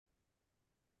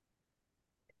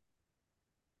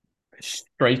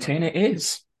Straight in it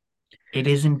is. It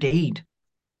is indeed.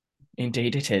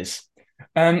 Indeed it is.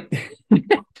 Um,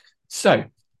 so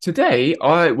today,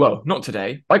 not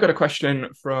today, I got a question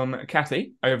from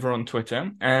Kathy over on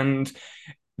Twitter, and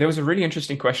there was a really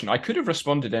interesting question. I could have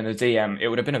responded in a DM. It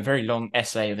would have been a very long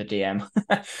essay of a DM.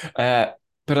 uh,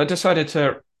 but I decided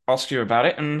to ask you about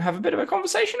it and have a bit of a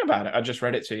conversation about it. I just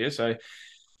read it to you, so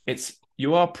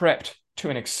you are prepped to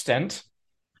an extent.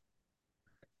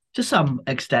 To some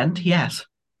extent, yes.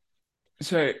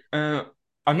 So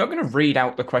I'm not going to read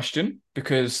out the question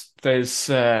because it's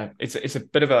a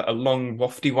bit of a long,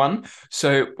 wafty one.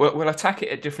 So we'll attack it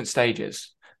at different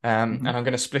stages, Mhm. and I'm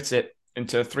going to split it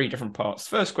into three different parts.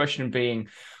 First question being,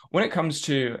 when it comes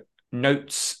to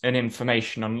notes and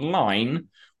information online,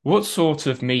 what sort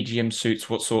of medium suits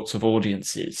what sorts of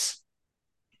audiences?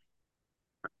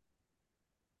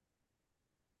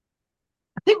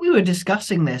 I think we were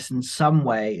discussing this in some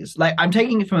ways. Like, I'm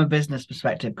taking it from a business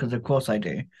perspective because, of course, I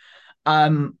do.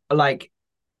 Like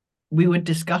we were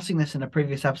discussing this in a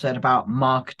previous episode about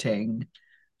marketing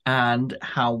and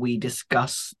how we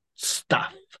discuss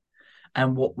stuff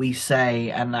and what we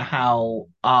say and how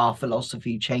our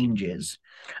philosophy changes.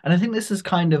 And I think this is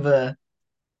kind of a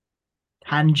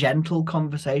tangential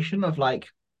conversation of like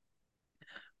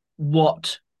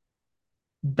what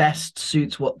best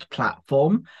suits what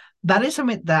platform. That is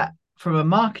something that, from a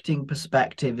marketing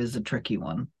perspective, is a tricky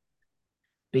one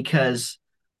because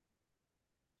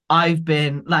I've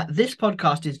been like, this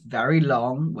podcast is very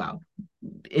long. Well,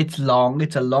 it's long,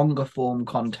 it's a longer form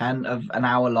content of an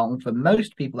hour long. For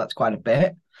most people, that's quite a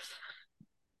bit.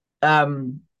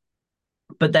 Um,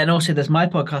 but then also there's my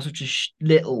podcast, which is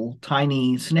little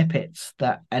tiny snippets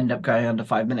that end up going under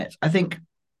 5 minutes. I think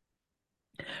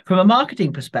from a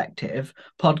marketing perspective,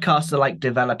 podcasts are like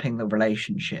developing the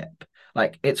relationship.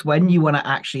 Like it's when you want to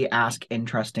actually ask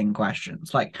interesting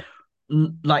questions. Like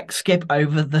skip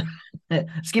over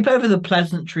the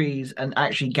pleasantries and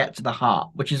actually get to the heart,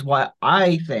 which is why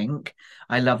I think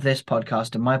I love this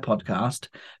podcast and my podcast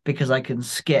because I can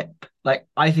skip. Like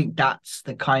I think that's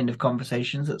the kind of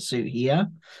conversations that suit here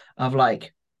of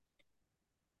like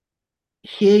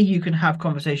here you can have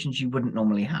conversations you wouldn't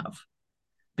normally have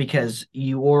because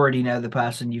you already know the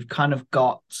person. You've kind of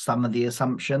got some of the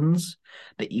assumptions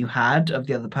that you had of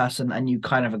the other person, and you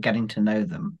kind of are getting to know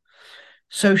them.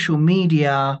 Social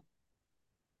media.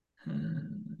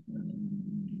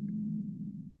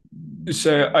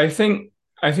 So I think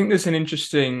there's an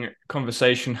interesting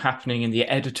conversation happening in the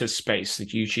editor space, the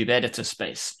YouTube editor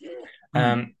space.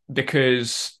 Mm,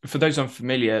 Because for those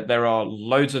unfamiliar, there are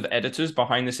loads of editors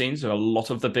behind the scenes of a lot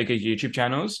of the bigger YouTube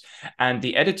channels, and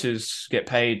the editors get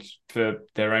paid for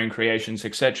their own creations,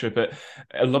 etc. But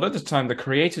a lot of the time, the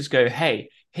creators go, "Hey,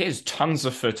 here's tons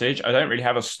of footage. I don't really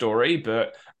have a story,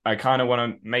 but I kind of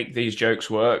want to make these jokes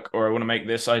work, or I want to make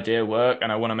this idea work, and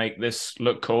I want to make this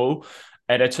look cool."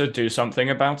 Editor, do something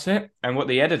about it. And what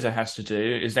the editor has to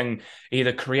do is then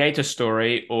either create a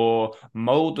story or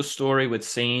mold the story with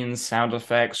scenes, sound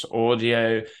effects,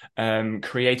 audio,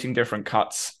 creating different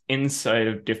cuts inside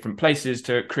of different places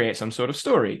to create some sort of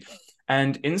story.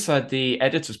 And inside the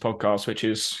editors podcast, which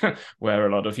is where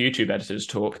a lot of YouTube editors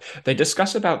talk, they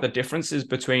discuss about the differences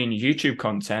between YouTube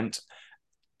content,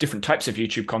 different types of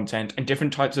YouTube content, and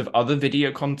different types of other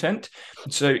video content.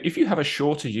 So if you have a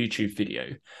shorter YouTube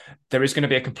video, there is going to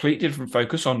be a completely different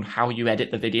focus on how you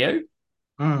edit the video.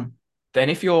 mm, Then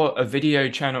if you're a video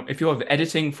channel, if you're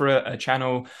editing for a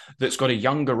channel that's got a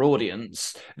younger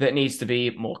audience, that needs to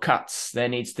be more cuts, there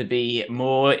needs to be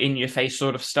more in your face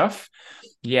sort of stuff.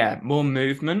 Yeah, more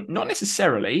movement, not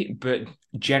necessarily, but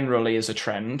generally as a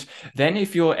trend. Then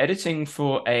if you're editing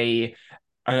for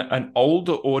an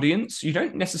older audience, you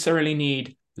don't necessarily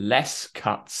need less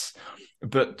cuts,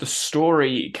 but the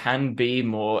story can be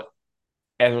more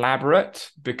elaborate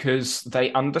because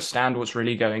they understand what's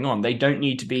really going on. They don't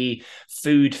need to be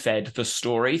food fed the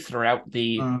story throughout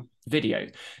the mm. video.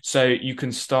 So you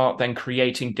can start then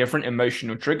creating different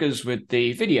emotional triggers with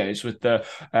the videos, with the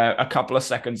a couple of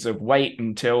seconds of wait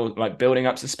until like building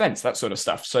up suspense, that sort of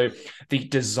stuff. So the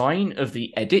design of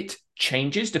the edit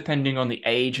changes depending on the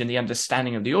age and the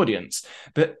understanding of the audience.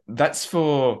 But that's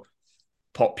for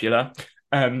popular.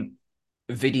 Um,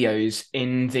 Videos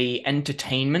in the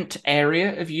entertainment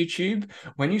area of YouTube.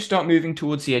 When you start moving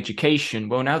towards the education,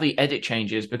 well, now the edit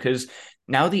changes because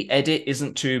Now the edit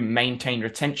isn't to maintain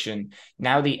retention.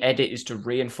 Now the edit is to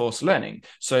reinforce learning.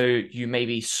 So you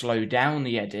maybe slow down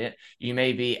the edit. You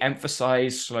maybe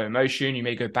emphasize slow motion. You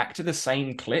may go back to the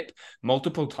same clip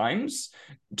multiple times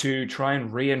to try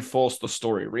and reinforce the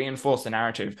story, reinforce the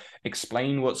narrative,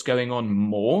 explain what's going on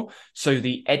more. So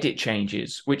the edit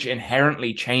changes, which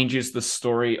inherently changes the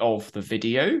story of the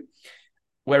video.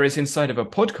 Whereas inside of a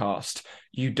podcast,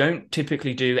 you don't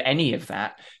typically do any of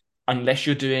that unless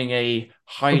you're doing a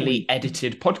highly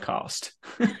edited podcast.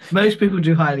 Most people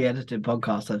do highly edited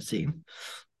podcasts I've seen.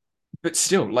 But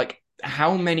still, like,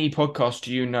 how many podcasts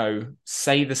do you know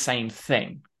say the same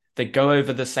thing? They go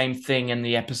over the same thing in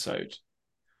the episode.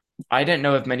 I don't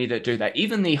know of many that do that.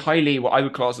 Even the highly, what I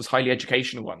would class as highly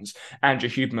educational ones, Andrew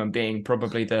Huberman being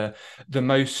probably the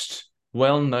most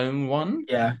well-known one.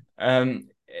 Yeah.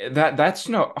 That's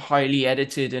not highly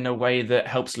edited in a way that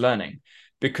helps learning,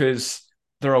 because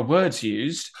there are words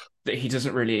used that he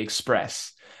doesn't really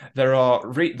express.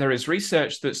 There is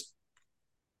research that's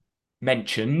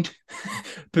mentioned,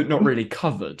 but not really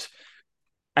covered.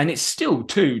 And it's still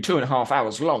 2.5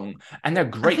 hours long, and they're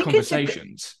great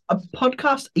conversations. A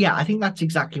podcast, yeah, I think that's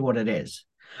exactly what it is.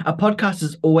 A podcast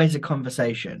is always a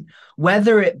conversation,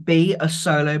 whether it be a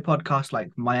solo podcast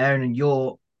like my own and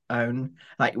your own,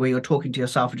 like where you're talking to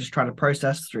yourself and just trying to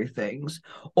process through things,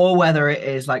 or whether it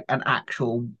is like an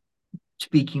actual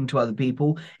speaking to other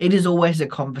people. It is always a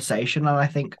conversation, and I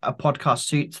think a podcast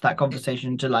suits that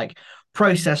conversation to like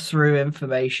process through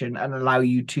information and allow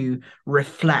you to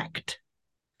reflect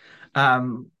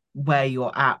where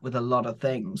you're at with a lot of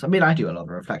things. I mean, I do a lot of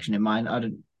reflection in mine.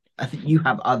 I think you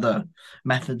have other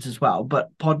methods as well,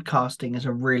 but podcasting is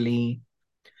a really,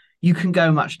 you can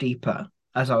go much deeper.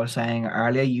 As I was saying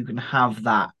earlier, you can have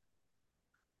that,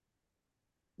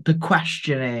 the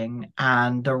questioning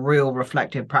and the real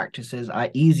reflective practices are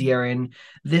easier in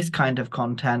this kind of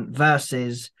content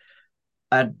versus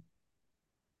a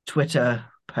Twitter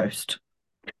post.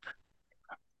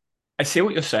 I see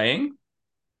what you're saying.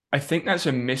 I think that's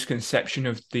a misconception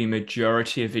of the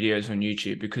majority of videos on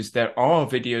YouTube, because there are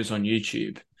videos on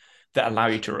YouTube that allow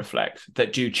you to reflect,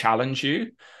 that do challenge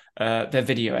you. They're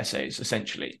video essays,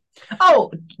 essentially.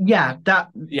 Oh, yeah, that.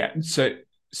 Yeah, so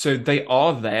they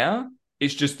are there.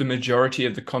 It's just the majority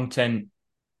of the content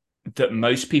that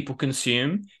most people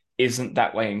consume isn't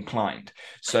that way inclined.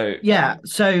 So yeah,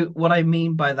 so what I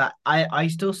mean by that, I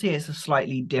still see it as a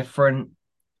slightly different.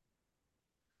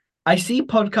 I see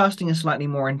podcasting as slightly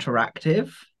more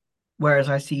interactive, whereas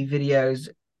I see videos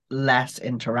less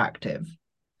interactive.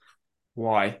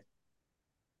 why?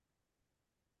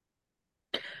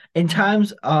 In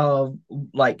terms of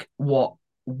like what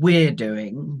we're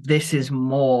doing, this is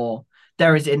more,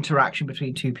 there is interaction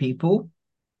between two people,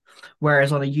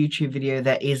 whereas on a YouTube video,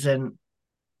 there isn't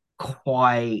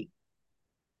quite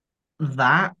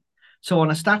that. So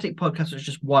on a static podcast, it's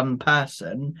just one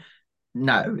person.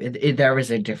 No, there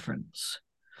is a difference.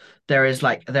 There is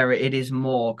like it is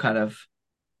more kind of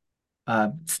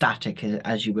static,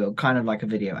 as you will, kind of like a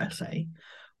video essay,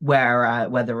 where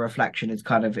the reflection is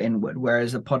kind of inward.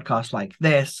 Whereas a podcast like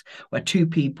this, where two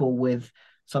people with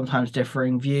sometimes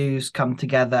differing views come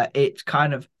together, it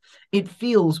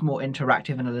feels more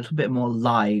interactive and a little bit more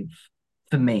live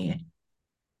for me.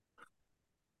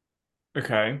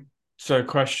 Okay. So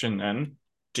question then,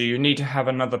 do you need to have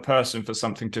another person for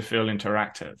something to feel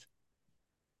interactive?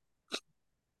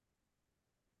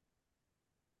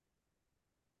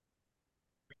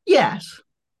 Yes.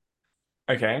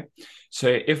 Okay. So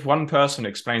if one person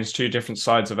explains two different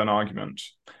sides of an argument,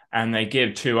 and they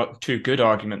give two good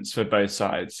arguments for both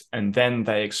sides, and then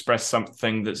they express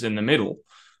something that's in the middle.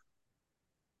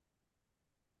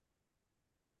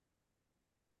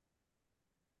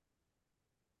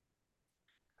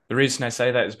 The reason I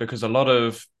say that is because a lot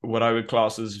of what I would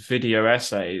class as video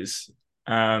essays,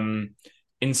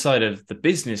 inside of the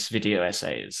business video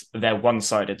essays, they're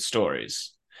one-sided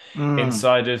stories.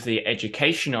 Inside of the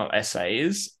educational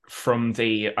essays from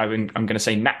I'm going to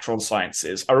say natural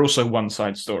sciences, are also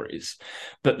one-side stories.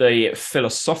 But the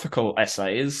philosophical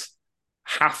essays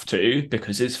have to,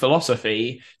 because it's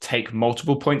philosophy, take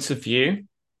multiple points of view.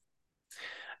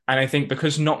 And I think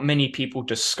because not many people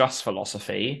discuss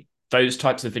philosophy, those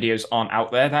types of videos aren't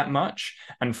out there that much.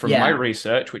 And from my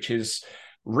research, which is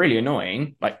really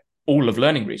annoying, like all of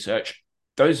learning research,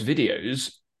 those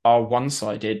videos are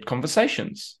one-sided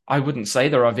conversations. I wouldn't say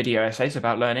there are video essays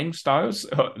about learning styles,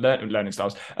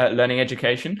 learning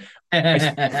education.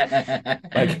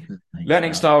 Like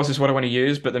learning styles is what I want to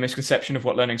use, but the misconception of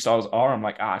what learning styles are, I'm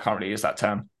like, I can't really use that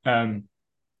term.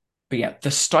 But yeah, the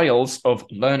styles of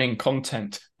learning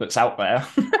content that's out there,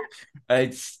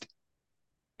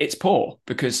 it's poor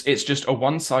because it's just a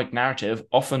one-side narrative,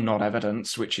 often not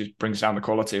evidence, brings down the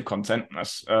quality of content.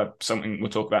 That's something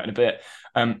we'll talk about in a bit.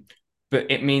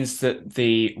 But it means that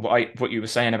what you were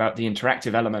saying about the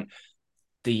interactive element,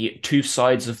 the two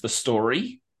sides of the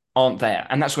story aren't there,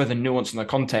 and that's where the nuance and the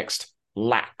context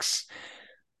lacks.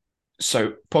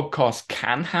 So podcasts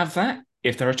can have that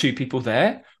if there are two people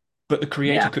there, but the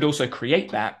creator could also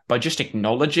create that by just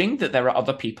acknowledging that there are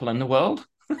other people in the world.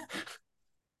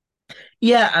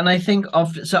 Yeah, and I think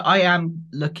so I am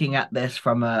looking at this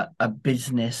from a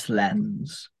business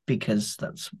lens because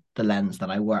that's the lens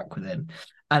that I work within.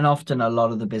 And often a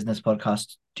lot of the business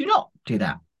podcasts do not do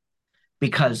that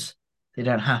because they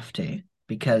don't have to,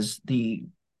 because they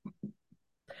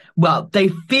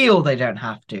feel they don't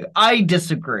have to. I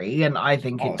disagree, and I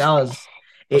think it does.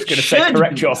 I was going to say,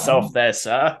 correct yourself there,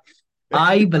 sir.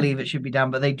 I believe it should be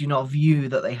done, but they do not view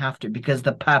that they have to, because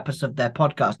the purpose of their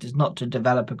podcast is not to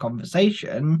develop a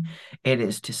conversation. It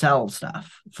is to sell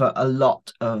stuff. For a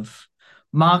lot of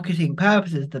marketing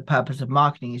purposes, the purpose of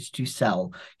marketing is to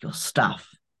sell your stuff.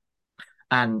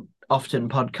 And often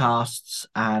podcasts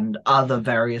and other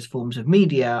various forms of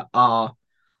media are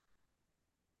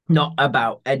not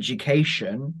about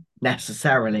education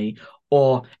necessarily,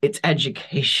 or it's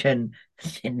education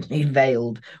thinly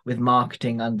veiled with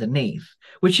marketing underneath,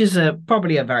 which is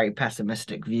probably a very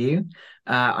pessimistic view.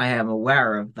 I am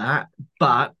aware of that,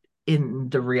 but in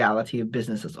the reality of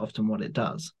business, that's often what it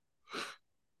does.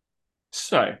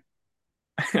 So,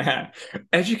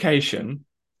 education,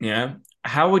 yeah.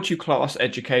 How would you class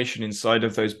education inside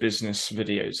of those business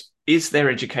videos? Is there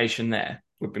education there?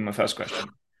 Would be my first question.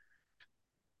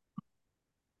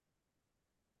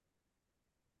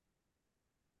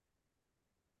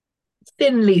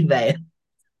 Thinly veiled.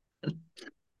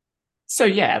 So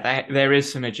yeah, there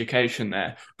is some education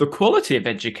there. The quality of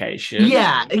education.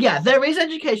 Yeah, there is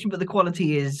education, but the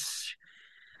quality is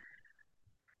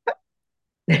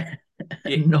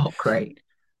not great.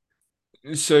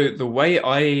 So the way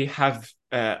I have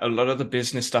a lot of the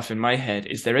business stuff in my head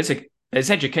is there's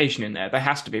education in there. There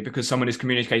has to be, because someone is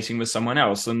communicating with someone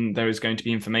else, and there is going to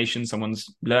be information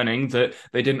someone's learning that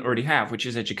they didn't already have, which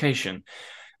is education.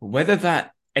 Whether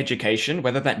that education,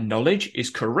 whether that knowledge is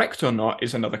correct or not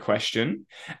is another question.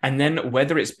 And then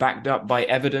whether it's backed up by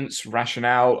evidence,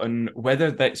 rationale, and whether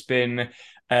that's been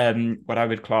what I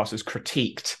would class as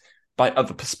critiqued by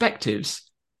other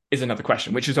perspectives is another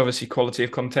question, which is obviously quality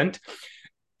of content.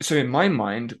 So in my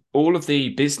mind, all of the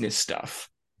business stuff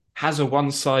has a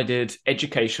one-sided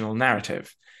educational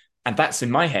narrative. And that's,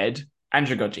 in my head,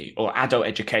 andragogy, or adult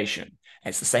education.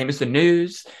 It's the same as the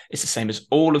news. It's the same as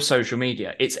all of social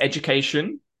media. It's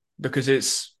education because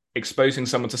it's exposing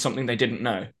someone to something they didn't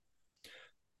know.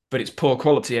 But it's poor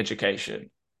quality education.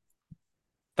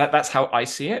 That's how I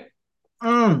see it.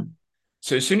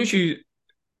 So as soon as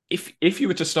if you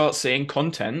were to start seeing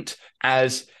content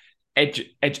as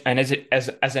and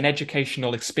as an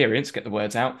educational experience, get the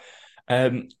words out,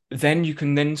 then you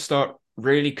can then start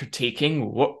really critiquing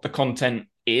what the content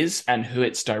is and who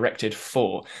it's directed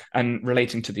for. And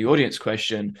relating to the audience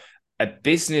question, a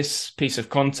business piece of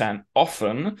content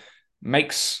often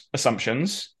makes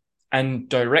assumptions and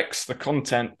directs the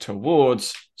content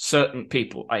towards certain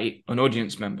people, i.e. an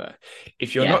audience member.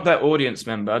 If you're not that audience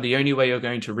member, the only way you're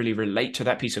going to really relate to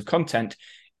that piece of content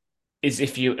is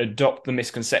if you adopt the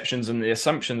misconceptions and the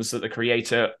assumptions that the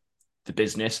creator, the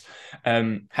business,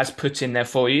 has put in there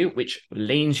for you, which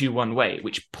leans you one way,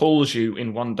 which pulls you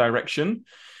in one direction,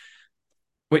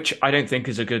 which I don't think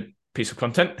is a good piece of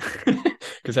content,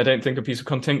 because I don't think a piece of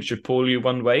content should pull you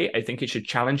one way. I think it should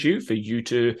challenge you for you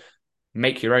to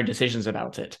make your own decisions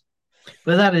about it.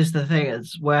 But that is the thing,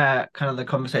 it's where kind of the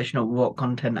conversation of what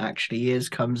content actually is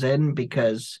comes in,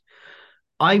 because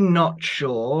I'm not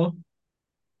sure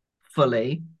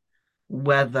fully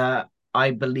whether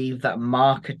I believe that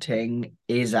marketing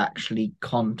is actually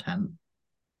content.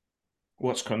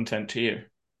 What's content to you?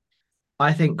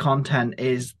 I think content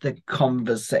is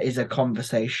is a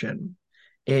conversation,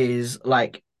 is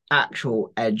like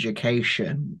actual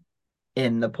education,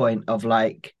 in the point of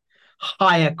like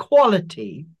higher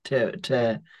quality,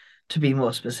 to be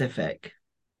more specific.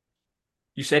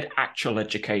 You said actual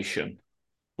education.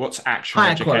 What's actual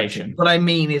Higher education? Quality. What I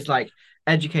mean is like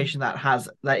education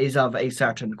that is of a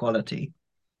certain quality.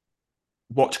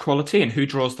 What quality, and who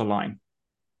draws the line?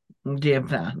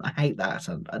 Yeah, I hate that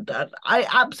sentence. I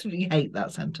absolutely hate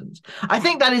that sentence. I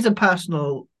think that is a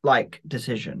personal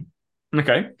decision.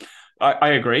 Okay, I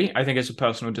agree. I think it's a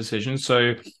personal decision.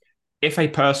 So if a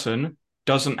person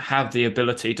doesn't have the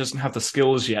ability, doesn't have the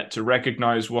skills yet to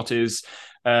recognize what is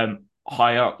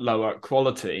higher, lower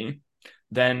quality,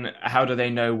 then how do they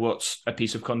know what's a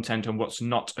piece of content and what's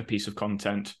not a piece of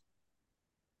content?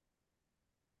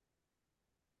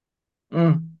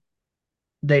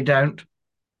 They don't.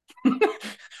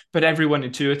 But everyone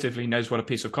intuitively knows what a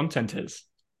piece of content is.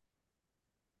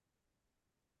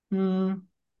 Mm,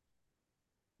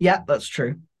 yeah, that's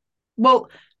true. Well,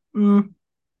 mm,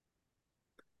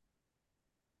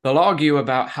 They'll argue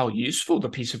about how useful the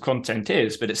piece of content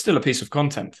is, but it's still a piece of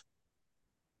content.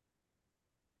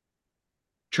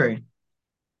 true.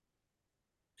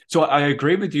 So I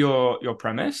agree with your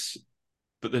premise,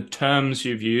 but the terms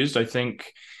you've used, I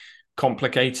think,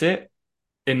 complicate it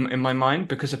in my mind,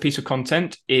 because a piece of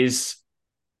content is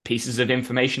pieces of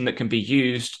information that can be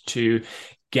used to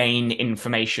gain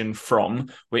information from,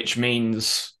 which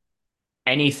means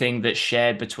anything that's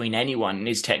shared between anyone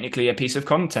is technically a piece of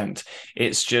content.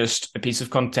 It's just a piece of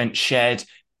content shared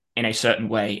in a certain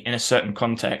way, in a certain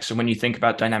context. And when you think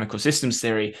about dynamical systems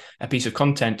theory, a piece of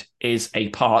content is a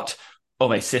part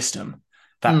of a system.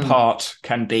 That Mm. part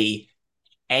can be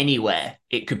anywhere.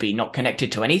 It could be not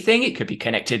connected to anything. It could be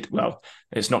connected. Well,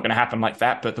 it's not going to happen like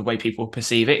that, but the way people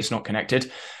perceive it, it's not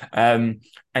connected. And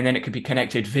then it could be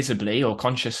connected visibly or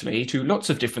consciously to lots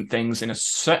of different things in a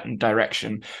certain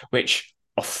direction, which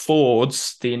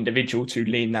affords the individual to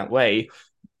lean that way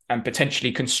and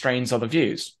potentially constrains other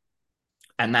views.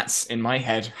 And that's, in my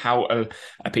head, how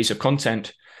a piece of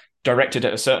content directed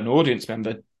at a certain audience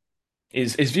member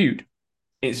is viewed.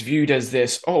 It's viewed as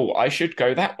this, oh, I should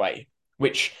go that way,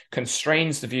 which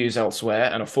constrains the views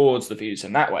elsewhere and affords the views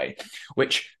in that way,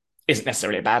 which isn't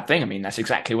necessarily a bad thing. I mean, that's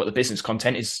exactly what the business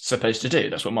content is supposed to do.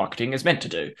 That's what marketing is meant to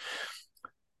do.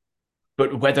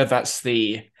 But whether that's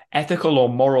the ethical or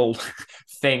moral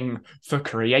thing for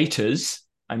creators,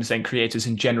 I'm saying creators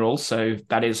in general. So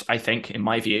that is, I think, in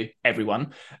my view,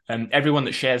 everyone. Everyone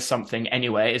that shares something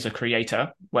anywhere is a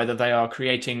creator. Whether they are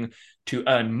creating to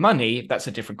earn money, that's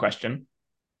a different question.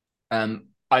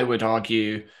 I would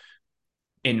argue,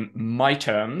 in my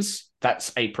terms,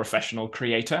 that's a professional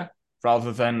creator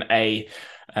rather than a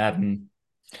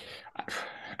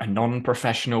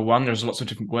non-professional one. There's lots of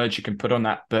different words you can put on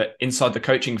that, but inside the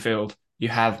coaching field, you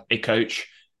have a coach,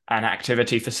 an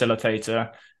activity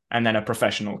facilitator, and then a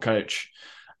professional coach.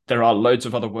 There are loads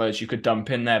of other words you could dump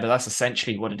in there, but that's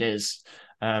essentially what it is.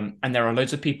 And there are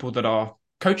loads of people that are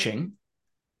coaching,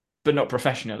 but not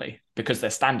professionally, because their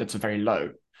standards are very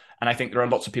low. And I think there are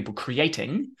lots of people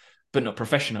creating, but not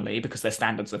professionally, because their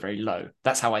standards are very low.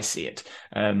 That's how I see it.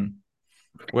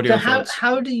 What are So your thoughts?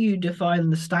 how do you define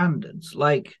the standards?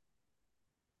 Like,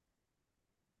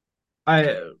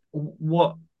 I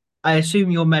what I assume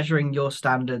you're measuring your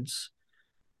standards.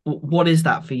 What is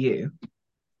that for you?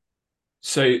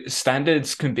 So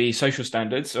standards can be social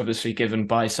standards, obviously given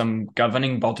by some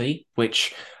governing body,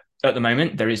 which at the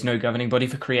moment there is no governing body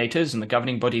for creators, and the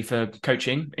governing body for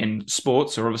coaching in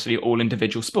sports are obviously all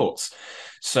individual sports.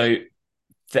 So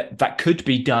that could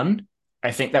be done.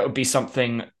 I think that would be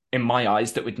something in my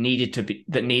eyes that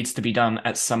needs to be done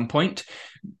at some point,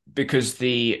 because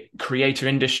the creator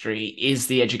industry is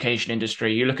the education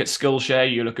industry. You look at Skillshare,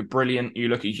 you look at Brilliant, you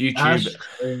look at YouTube, That's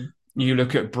true. you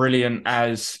look at Brilliant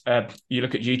as you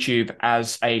look at YouTube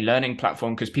as a learning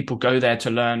platform, because people go there to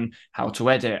learn how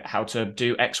to edit, how to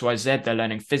do XYZ. They're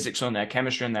learning physics on there,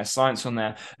 chemistry on there, science on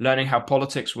there, learning how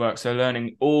politics works. They're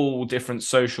learning all different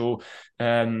social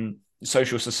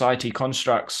society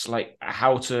constructs, like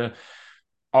how to,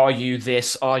 are you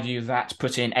this, are you that,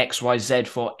 put in XYZ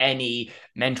for any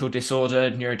mental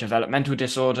disorder, neurodevelopmental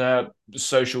disorder,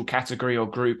 social category or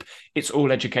group. It's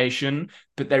all education,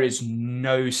 but there is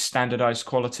no standardized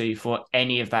quality for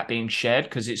any of that being shared,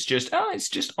 because it's just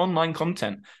online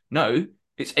content. No,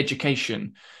 it's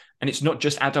education. And it's not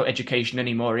just adult education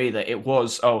anymore either. It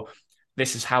was, oh,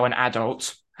 this is how an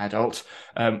adult,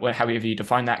 however you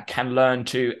define that, can learn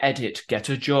to edit, get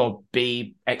a job,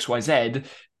 be XYZ.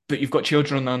 But you've got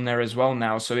children on there as well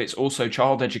now. So it's also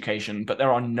child education, but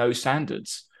there are no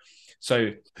standards. So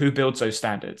who builds those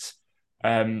standards?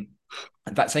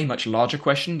 That's a much larger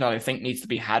question that I think needs to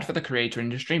be had for the creator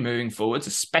industry moving forwards,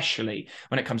 especially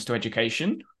when it comes to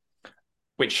education,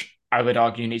 which I would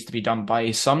argue needs to be done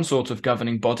by some sort of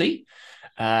governing body.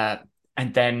 And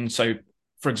then, so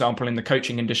for example, in the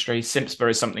coaching industry, CIMSPA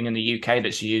is something in the UK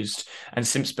that's used, and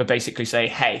CIMSPA basically say,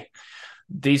 hey,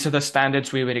 these are the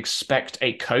standards we would expect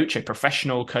a coach, a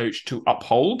professional coach, to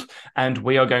uphold, and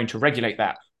we are going to regulate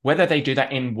that. Whether they do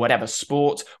that in whatever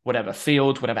sport, whatever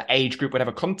field, whatever age group,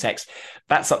 whatever context,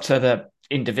 that's up to the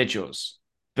individuals.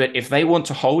 But if they want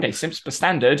to hold a CIMSPA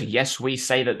standard, yes, we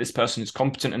say that this person is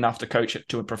competent enough to coach it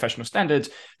to a professional standard,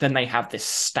 then they have this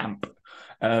stamp.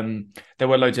 There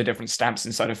were loads of different stamps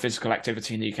inside of physical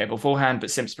activity in the UK beforehand, but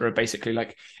Simpspa basically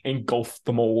like engulfed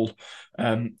them all.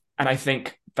 And I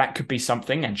think that could be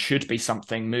something and should be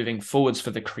something moving forwards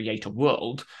for the creator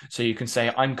world. So you can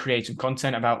say, I'm creating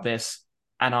content about this,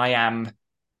 and I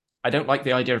don't like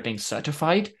the idea of being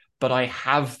certified, but I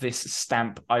have this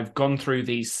stamp. I've gone through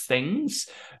these things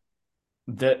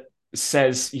that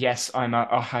says, yes, I'm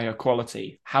a higher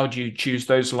quality. How do you choose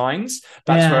those lines?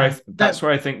 That's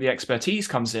where I think the expertise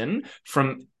comes in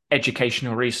from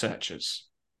educational researchers.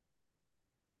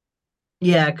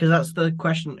 Yeah, because that's the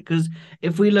question. Because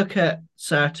if we look at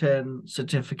certain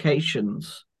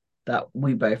certifications that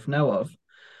we both know of,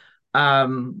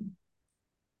 um,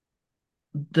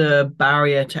 the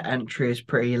barrier to entry is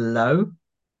pretty low.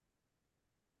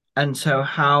 And so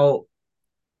how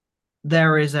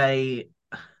there is a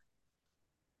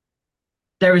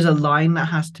line that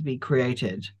has to be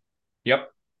created.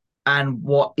 Yep. And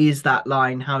what is that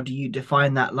line? How do you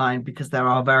define that line? Because there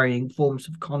are varying forms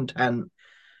of content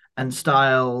and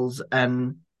styles.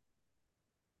 And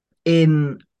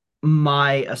in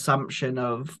my assumption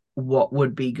of what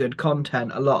would be good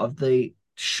content, a lot of the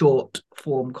short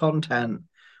form content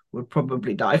would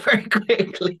probably die very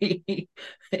quickly.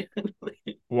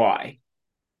 Why?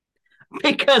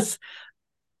 because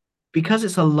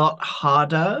it's a lot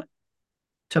harder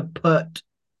to put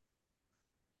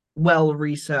well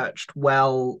researched,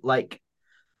 well like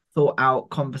thought out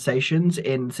conversations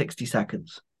in 60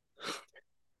 seconds.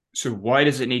 So why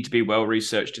does it need to be well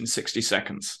researched in 60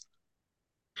 seconds?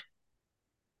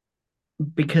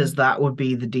 Because that would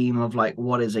be the deem of like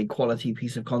what is a quality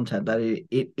piece of content, that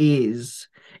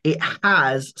it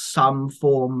has some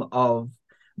form of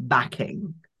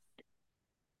backing.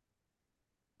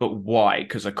 But why?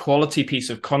 Because a quality piece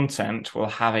of content will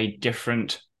have a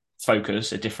different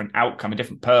focus, a different outcome, a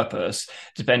different purpose,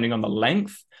 depending on the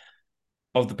length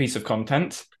of the piece of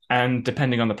content and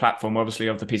depending on the platform, obviously,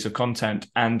 of the piece of content.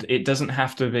 And it doesn't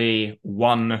have to be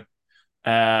one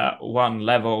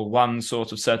level, one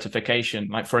sort of certification.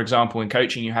 Like, for example, in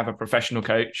coaching, you have a professional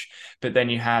coach, but then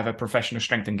you have a professional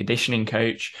strength and conditioning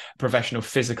coach, professional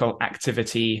physical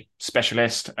activity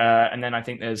specialist, and then I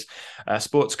think there's a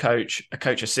sports coach, a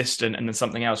coach assistant, and then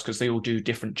something else, because they all do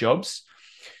different jobs.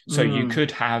 So you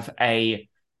could have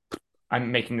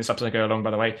I'm making this up as I go along,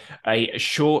 by the way, a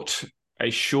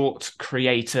short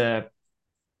creator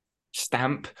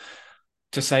stamp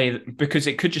to say, because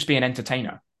it could just be an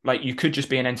entertainer. Like, you could just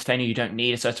be an entertainer. You don't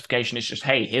need a certification. It's just,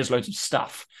 hey, here's loads of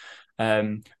stuff.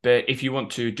 But if you want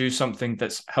to do something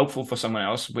that's helpful for someone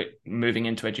else with moving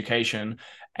into education,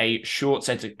 a short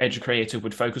educator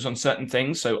would focus on certain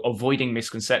things. So avoiding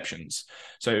misconceptions.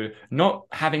 So not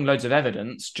having loads of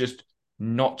evidence, just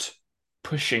not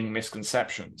pushing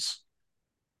misconceptions.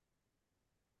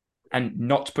 And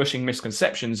not pushing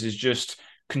misconceptions is just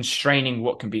constraining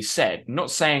what can be said, not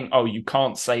saying, oh, you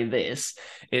can't say this.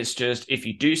 It's just, if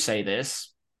you do say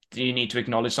this, you need to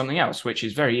acknowledge something else, which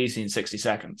is very easy in 60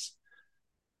 seconds.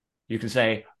 You can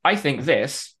say, I think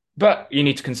this, but you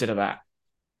need to consider that.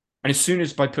 And as soon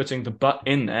as by putting the but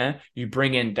in there, you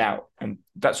bring in doubt. And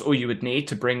that's all you would need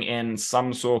to bring in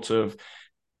some sort of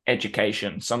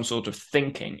education, some sort of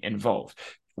thinking involved.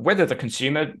 Whether the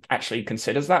consumer actually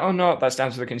considers that or not, that's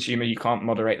down to the consumer. You can't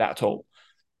moderate that at all.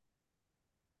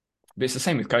 But it's the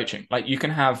same with coaching. Like, you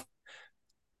can have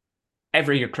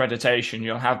every accreditation,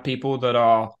 you'll have people that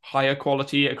are higher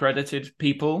quality accredited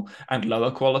people and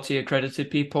lower quality accredited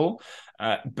people.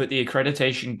 But the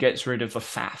accreditation gets rid of the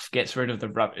faff, gets rid of the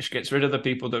rubbish, gets rid of the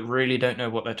people that really don't know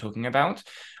what they're talking about.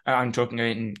 I'm talking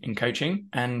in coaching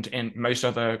and in most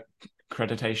other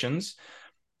accreditations.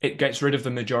 It gets rid of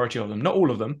the majority of them, not all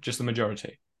of them, just the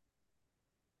majority.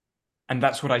 And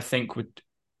that's what I think would,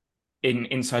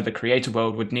 inside the creator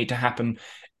world, would need to happen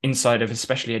inside of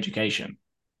especially education.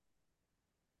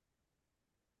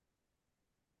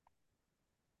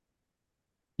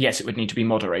 Yes, it would need to be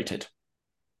moderated.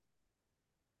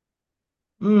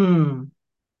 Because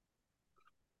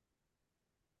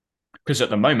at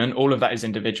the moment, all of that is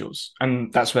individuals.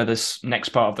 And that's where this next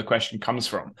part of the question comes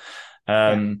from.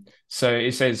 So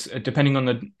it says, depending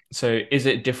on so is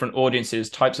it different audiences,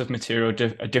 types of material,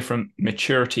 a different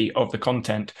maturity of the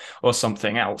content, or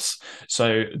something else?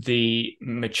 So the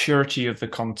maturity of the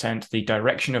content, the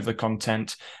direction of the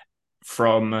content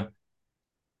from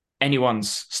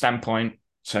anyone's standpoint.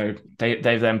 So they've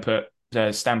then put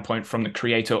the standpoint from the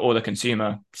creator or the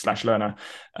consumer / learner.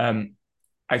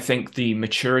 I think the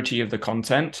maturity of the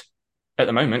content at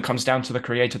the moment comes down to the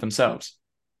creator themselves,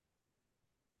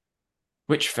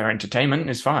 which for entertainment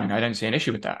is fine. I don't see an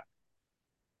issue with that.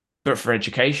 But for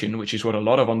education, which is what a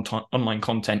lot of online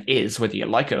content is, whether you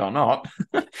like it or not,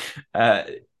 uh,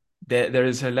 there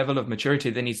is a level of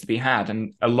maturity that needs to be had.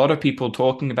 And a lot of people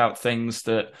talking about things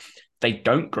that they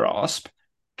don't grasp,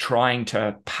 trying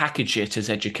to package it as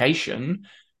education,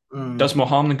 does more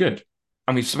harm than good.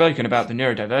 And we've spoken about the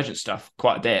neurodivergent stuff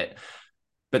quite a bit,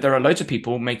 but there are loads of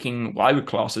people making what I would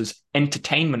class as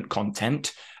entertainment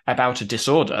content about a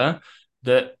disorder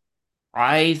that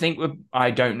I think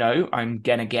I don't know, I'm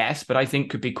gonna guess, but I think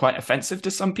could be quite offensive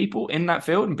to some people in that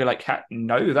field and be like,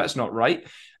 no, that's not right.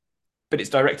 But it's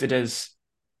directed as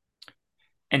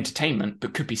entertainment,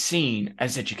 but could be seen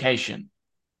as education.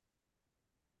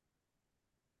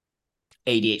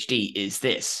 ADHD is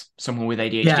this. Someone with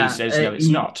ADHD Yeah, says, no, it's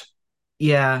not.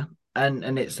 yeah,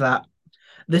 and it's that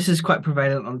this is quite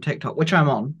prevalent on TikTok, which I'm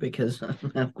on because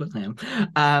of course I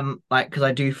am. Like because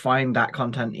I do find that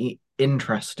content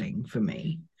interesting for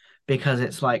me because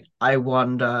it's like I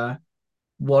wonder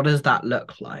what does that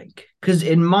look like? Because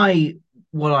in my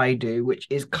what I do, which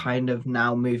is kind of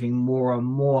now moving more and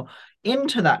more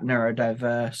into that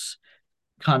neurodiverse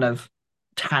kind of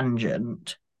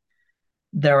tangent,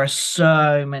 there are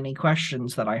so many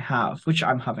questions that I have, which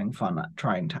I'm having fun at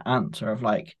trying to answer of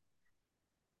like,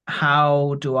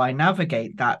 how do I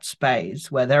navigate that space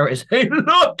where there is a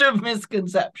lot of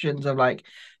misconceptions of like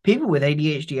people with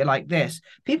ADHD are like this,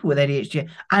 people with ADHD,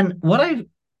 and what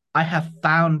I have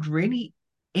found really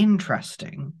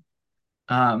interesting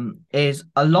is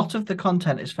a lot of the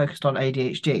content is focused on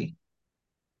ADHD,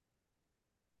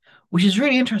 which is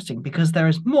really interesting because there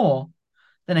is more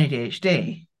than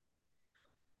ADHD,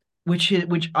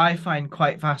 which I find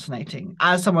quite fascinating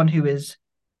as someone who is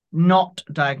not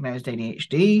diagnosed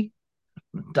ADHD.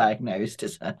 Diagnosed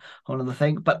is a whole other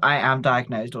thing, but I am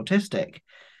diagnosed autistic.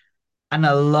 And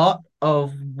a lot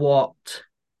of what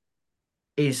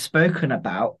is spoken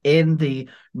about in the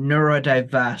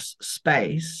neurodiverse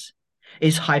space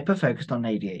is hyper focused on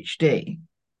ADHD,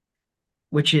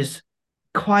 which is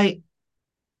quite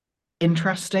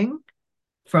interesting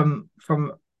from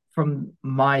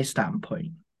my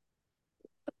standpoint.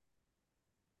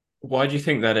 Why do you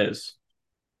think that is?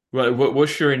 Well,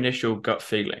 what's your initial gut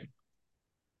feeling?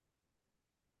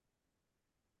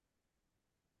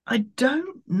 I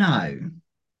don't know.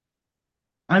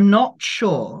 I'm not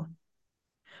sure,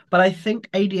 but I think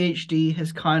ADHD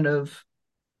has kind of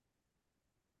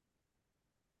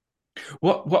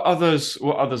What others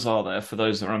are there for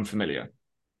those that are unfamiliar?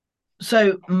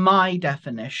 so my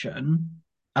definition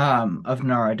of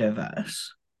neurodiverse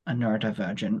and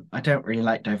neurodivergent, I don't really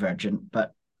like divergent,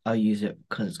 but I'll use it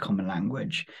because it's common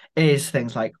language, is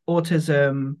things like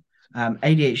autism,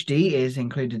 ADHD is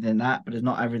included in that, but it's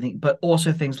not everything, but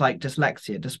also things like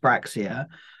dyslexia, dyspraxia,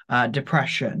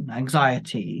 depression,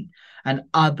 anxiety, and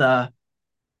other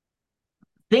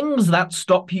things that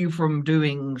stop you from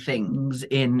doing things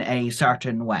in a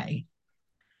certain way,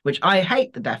 which I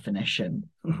hate the definition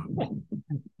that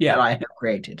Yeah. I have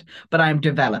created, but I'm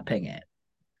developing it.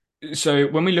 So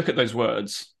when we look at those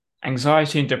words,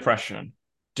 anxiety and depression,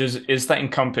 is that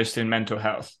encompassed in mental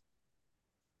health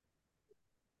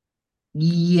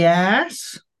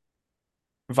Yes,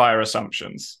 via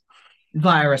assumptions?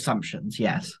 via assumptions.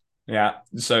 Yes. Yeah.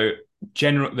 So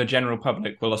the general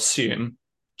public will assume,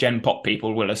 Gen Pop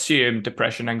people will assume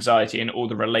depression, anxiety, and all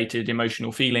the related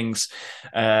emotional feelings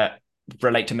uh,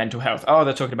 relate to mental health. Oh,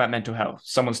 they're talking about mental health.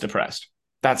 Someone's depressed.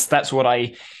 That's what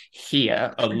I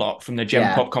hear a lot from the Gen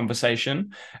Yeah. Pop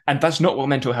conversation, and that's not what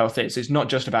mental health is. It's not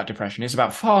just about depression. It's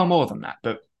about far more than that.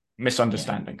 But Yeah.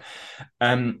 misunderstanding.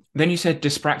 Then you said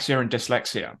dyspraxia and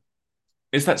dyslexia.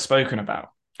 Is that spoken about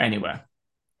anywhere?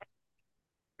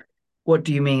 What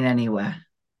do you mean anywhere?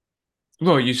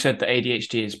 Well, you said that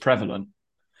ADHD is prevalent.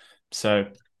 So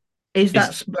Is that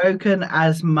is spoken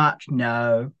as much?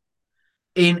 No.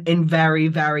 In very,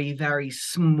 very, very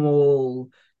small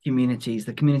communities,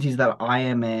 the communities that I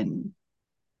am in,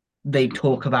 they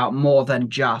talk about more than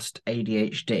just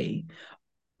ADHD.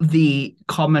 The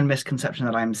common misconception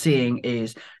that I'm seeing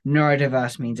is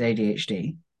neurodiverse means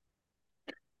ADHD.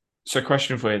 so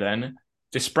question for you then.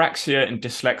 Dyspraxia and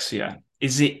dyslexia.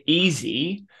 Is it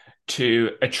easy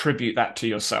to attribute that to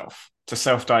yourself, to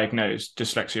self-diagnose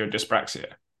dyslexia or dyspraxia?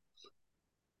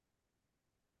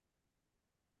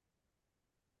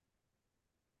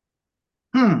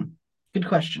 Good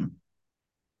question.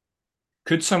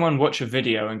 Could someone watch a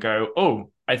video and go,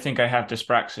 "Oh, I think I have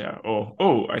dyspraxia," or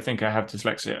 "Oh, I think I have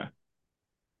dyslexia"?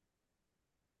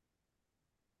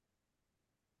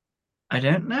 I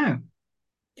don't know.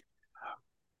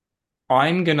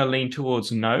 I'm going to lean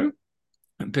towards no,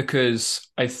 because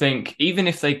I think even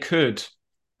if they could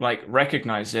like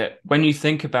recognize it, when you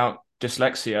think about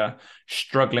dyslexia,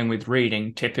 struggling with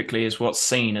reading typically is what's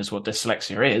seen as what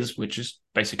dyslexia is, which is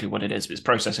basically what it is. It's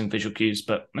processing visual cues,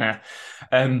 but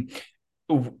um,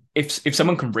 if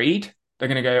someone can read, they're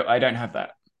going to go, I don't have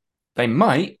that. They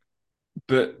might,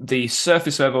 but the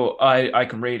surface level, I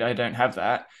can read, I don't have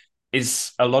that,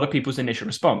 is a lot of people's initial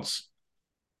response.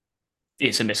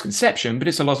 It's a misconception, but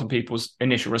it's a lot of people's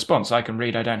initial response. I can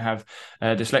read, I don't have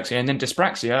dyslexia. And then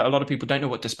dyspraxia, a lot of people don't know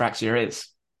what dyspraxia is.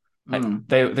 Like,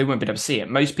 they won't be able to see it.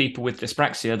 Most people with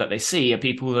dyspraxia that they see are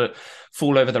people that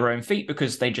fall over their own feet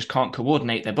because they just can't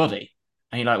coordinate their body.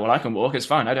 And you're like, well, I can walk, it's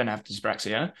fine, I don't have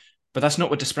dyspraxia. But that's not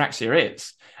what dyspraxia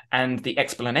is. And the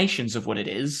explanations of what it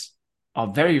is are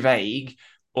very vague,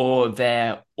 or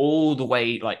they're all the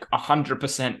way like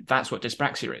 100% that's what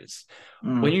dyspraxia is.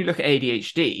 When you look at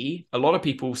ADHD, a lot of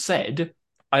people said,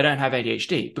 I don't have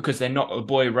ADHD because they're not a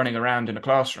boy running around in a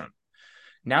classroom.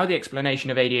 Now the explanation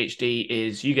of ADHD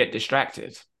is you get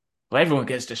distracted. Well, everyone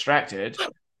gets distracted,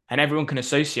 and everyone can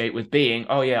associate with being,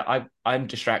 oh yeah, I'm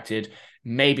distracted.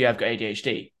 Maybe I've got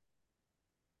ADHD.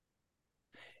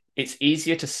 It's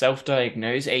easier to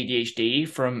self-diagnose ADHD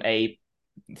from a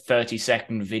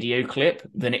 30-second video clip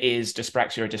than it is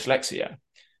dyspraxia or dyslexia.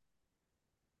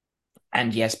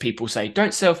 And yes, people say,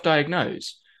 don't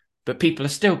self-diagnose, but people are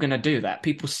still going to do that.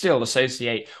 People still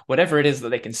associate whatever it is that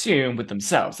they consume with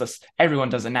themselves. Everyone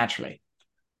does it naturally.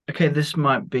 Okay, this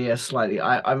might be a slightly.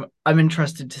 I'm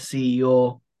interested to see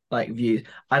your like views.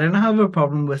 I don't have a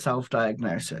problem with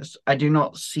self-diagnosis. I do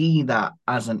not see that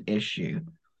as an issue.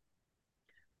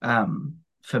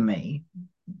 For me,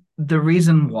 the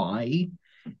reason why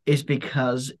is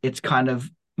because it's kind of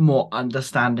more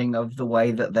understanding of the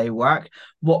way that they work.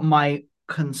 What my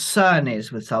concern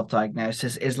is with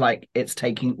self-diagnosis is like it's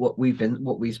taking what we've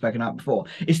spoken about before.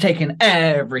 It's taking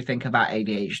everything about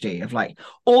ADHD of like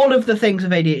all of the things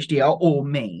of ADHD are all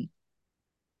me.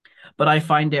 But I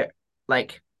find it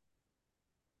like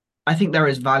I think there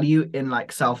is value in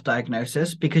like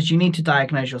self-diagnosis because you need to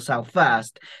diagnose yourself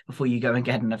first before you go and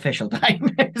get an official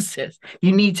diagnosis.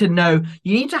 You need to know,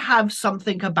 you need to have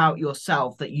something about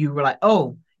yourself that you were like,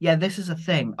 oh, yeah, this is a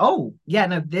thing. Oh, yeah,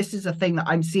 no, this is a thing that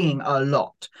I'm seeing a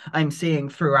lot. I'm seeing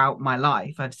throughout my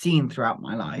life. I've seen throughout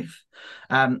my life.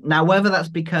 Now, whether that's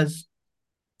because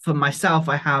for myself,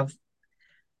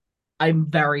 I'm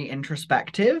very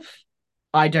introspective.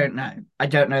 I don't know. I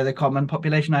don't know the common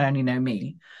population. I only know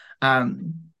me.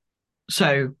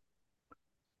 So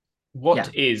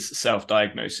what is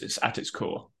self-diagnosis at its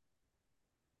core?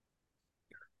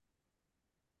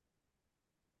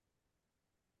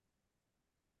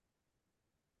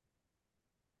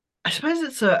 I suppose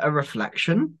it's a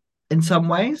reflection in some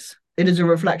ways. It is a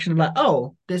reflection of like,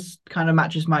 oh, this kind of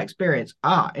matches my experience.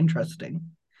 Ah,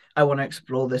 interesting. I want to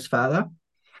explore this further.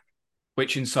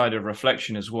 Which inside of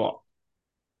reflection is what?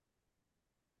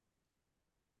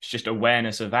 It's just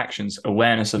awareness of actions,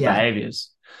 awareness of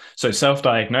behaviors. So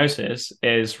self-diagnosis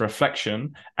is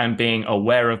reflection and being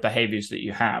aware of behaviors that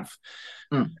you have.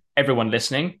 Everyone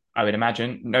listening, I would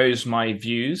imagine, knows my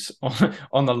views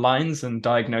on the lines and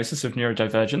diagnosis of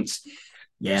neurodivergence.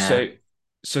 Yeah.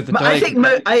 So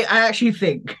I actually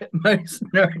think most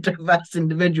neurodiverse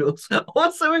individuals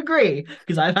also agree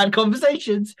because I've had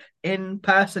conversations in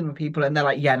person with people and they're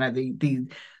like, yeah, no,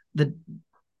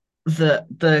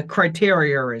 the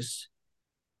criteria is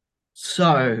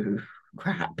so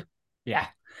crap. Yeah.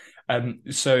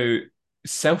 So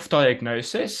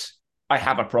self-diagnosis, I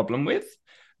have a problem with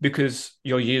because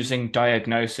you're using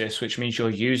diagnosis, which means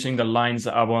you're using the lines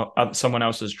that someone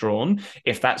else has drawn.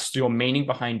 If that's your meaning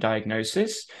behind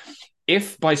diagnosis,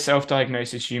 if by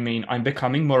self-diagnosis you mean I'm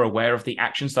becoming more aware of the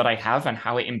actions that I have and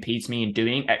how it impedes me in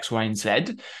doing X, Y, and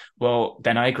Z, well,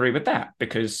 then I agree with that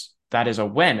because that is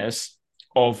awareness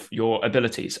of your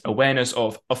abilities, awareness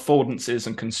of affordances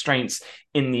and constraints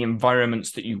in the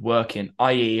environments that you work in,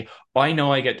 i.e., I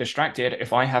know I get distracted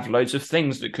if I have loads of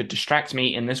things that could distract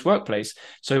me in this workplace.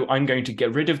 So I'm going to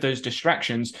get rid of those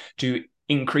distractions to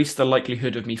increase the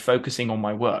likelihood of me focusing on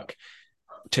my work.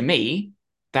 To me,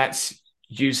 that's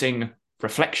using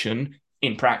reflection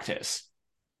in practice,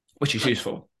 which is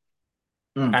useful.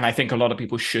 And I think a lot of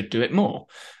people should do it more.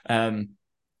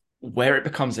 Where it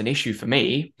becomes an issue for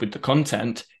me with the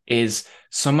content is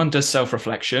someone does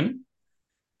self-reflection.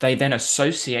 They then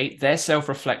associate their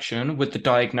self-reflection with the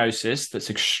diagnosis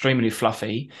that's extremely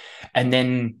fluffy and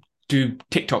then do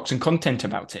TikToks and content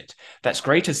about it. That's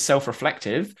great as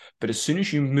self-reflective, but as soon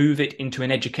as you move it into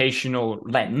an educational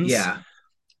lens,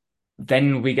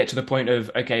 then we get to the point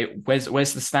of, okay, where's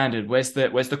the standard? Where's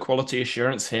the quality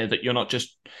assurance here that you're not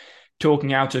just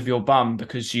talking out of your bum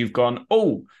because you've gone,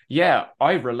 oh, yeah,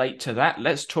 I relate to that.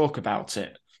 Let's talk about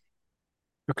it.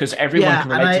 because everyone Yeah,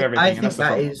 can and relate to I everything, and that's think the that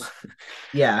problem. is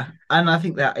yeah, and I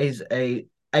think that is a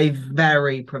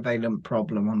very prevalent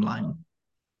problem online.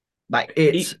 Like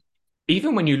it's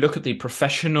Even when you look at the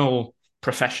professionals,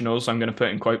 I'm going to put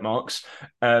in quote marks,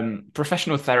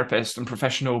 professional therapists and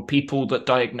professional people that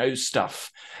diagnose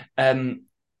stuff, um,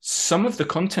 some of the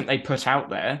content they put out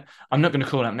there, I'm not going to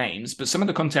call out names, but some of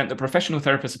the content that professional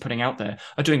therapists are putting out there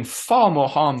are doing far more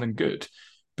harm than good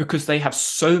because they have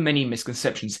so many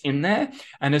misconceptions in there.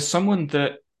 And as someone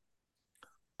that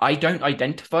I don't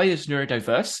identify as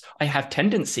neurodiverse. I have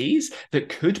tendencies that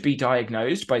could be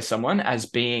diagnosed by someone as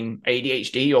being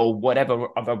ADHD or whatever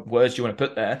other words you want to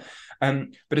put there.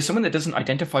 But as someone that doesn't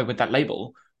identify with that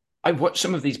label, I watch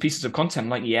some of these pieces of content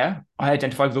like, yeah, I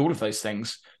identify with all of those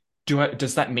things.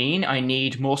 Does that mean I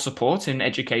need more support in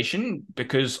education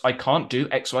because I can't do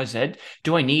X, Y, Z?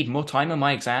 Do I need more time on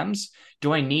my exams?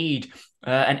 Do I need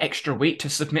an extra week to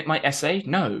submit my essay?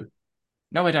 No,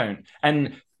 no, I don't.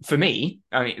 And for me,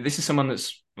 I mean, this is someone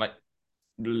that's like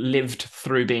lived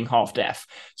through being half deaf.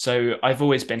 So I've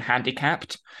always been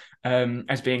handicapped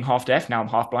as being half deaf. Now I'm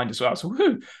half blind as well. So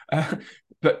woohoo.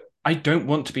 But I don't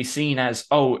want to be seen as,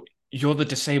 oh, you're the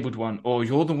disabled one, or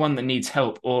you're the one that needs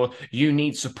help, or you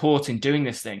need support in doing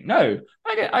this thing. No,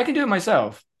 I can do it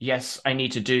myself. Yes, I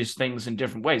need to do things in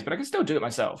different ways, but I can still do it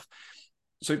myself.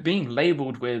 So being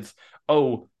labeled with,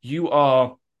 oh, you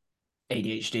are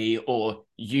ADHD or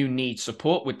you need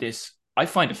support with this, I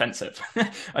find offensive.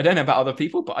 I don't know about other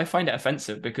people, but I find it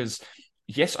offensive because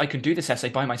yes, I can do this essay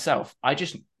by myself.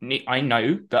 I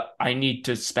know that I need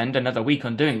to spend another week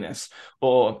on doing this.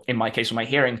 Or in my case, with my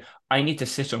hearing, I need to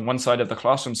sit on one side of the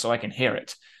classroom so I can hear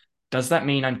it. Does that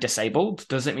mean I'm disabled?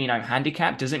 Does it mean I'm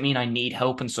handicapped? Does it mean I need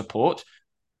help and support?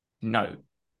 No.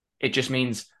 It just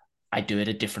means I do it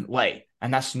a different way.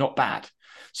 And that's not bad.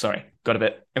 Sorry, got a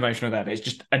bit emotional there, but it's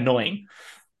just annoying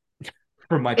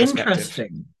from my perspective.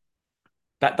 interesting.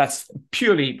 That's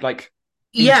purely like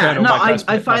Yeah, internal no, I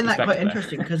my find that quite perspective there.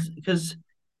 interesting because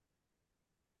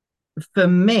for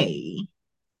me,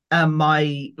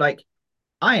 my like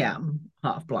I am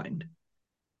half blind,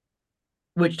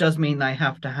 which does mean I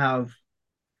have to have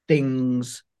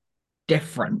things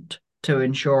different to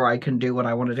ensure I can do what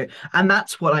I want to do. And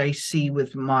that's what I see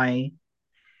with my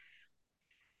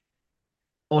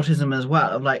autism as well.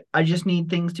 Of like, I just need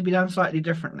things to be done slightly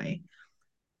differently.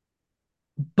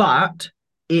 But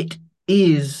it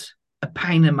is a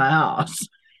pain in my ass.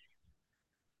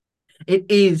 It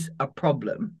is a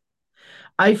problem.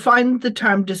 I find the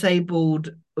term disabled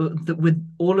with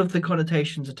all of the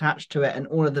connotations attached to it and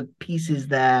all of the pieces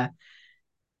there.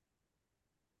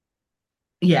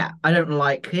 Yeah, I don't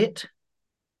like it,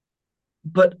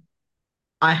 but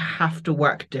I have to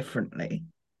work differently.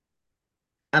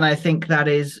 And I think that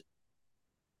is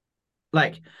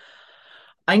like,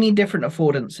 I need different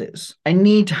affordances. I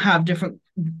need to have different,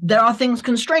 there are things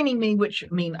constraining me, which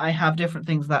mean I have different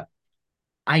things that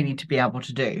I need to be able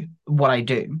to do what I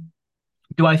do.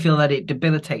 Do I feel that it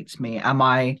debilitates me? Am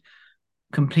I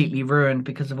completely ruined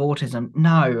because of autism?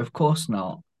 No, of course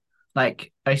not.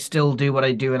 Like I still do what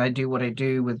I do and I do what I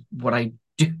do with what I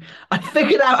do. I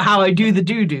figured out how I do the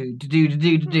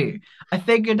do. I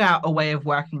figured out a way of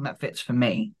working that fits for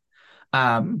me.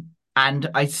 And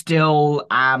I still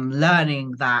am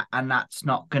learning that, and that's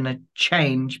not going to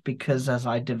change because as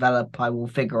I develop, I will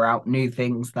figure out new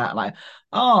things that, like,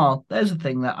 oh, there's a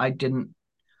thing that I didn't.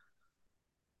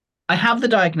 I have the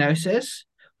diagnosis,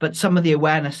 but some of the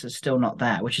awareness is still not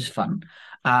there, which is fun.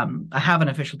 I have an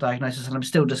official diagnosis, and I'm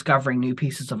still discovering new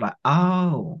pieces of like,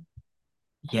 oh,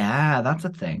 yeah, that's a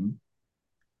thing.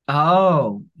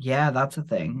 Oh, yeah, that's a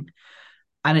thing.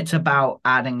 And it's about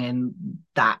adding in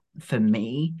that for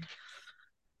me.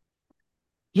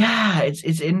 Yeah, it's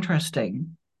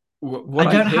interesting. What I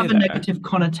I don't hear have a there, negative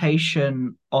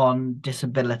connotation on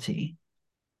disability,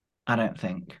 I don't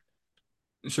think.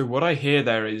 so what I hear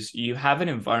there is you have an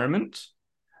environment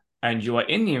and you are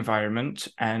in the environment,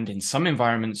 and in some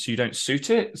environments you don't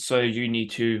suit it, so you need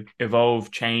to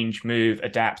evolve, change, move,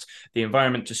 adapt the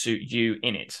environment to suit you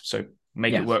in it. So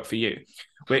make it Yes. work for you,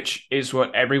 which is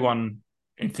what everyone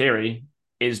in theory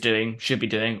is doing, should be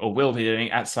doing, or will be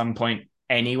doing at some point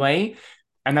anyway.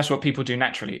 And that's what people do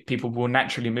naturally. People will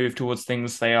naturally move towards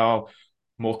things they are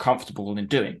more comfortable in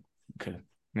doing. Okay.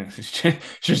 It's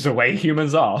just the way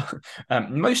humans are.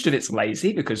 Most of it's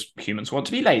lazy because humans want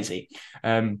to be lazy.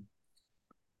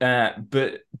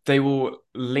 But they will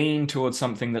lean towards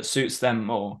something that suits them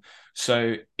more.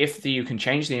 So if you can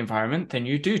change the environment, then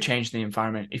you do change the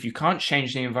environment. If you can't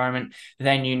change the environment,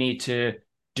 then you need to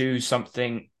do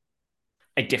something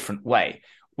a different way,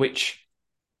 which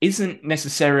isn't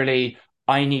necessarily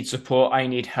I need support, I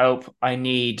need help, I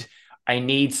need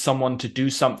someone to do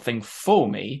something for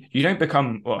me. You don't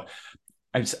become, well,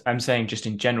 I'm saying just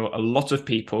in general, a lot of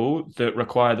people that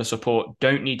require the support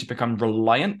don't need to become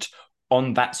reliant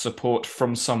on that support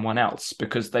from someone else,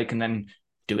 because they can then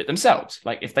do it themselves.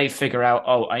 Like if they figure out,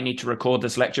 oh, I need to record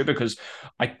this lecture because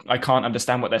I can't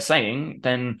understand what they're saying,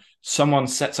 then someone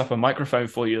sets up a microphone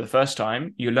for you the first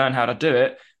time, you learn how to do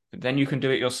it, then you can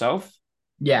do it yourself.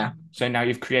 Yeah. So now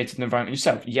you've created an environment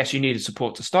yourself. Yes, you needed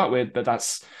support to start with, but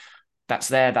that's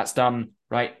there, that's done.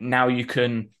 Right now you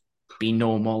can be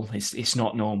normal. It's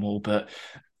not normal, but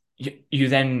you're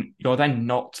then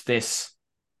not this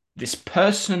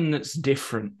person that's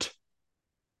different.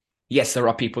 Yes, there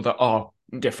are people that are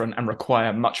different and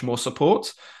require much more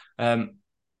support,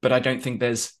 but I don't think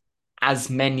there's as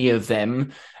many of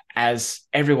them as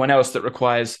everyone else that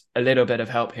requires a little bit of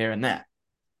help here and there.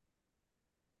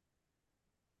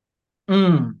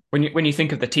 When you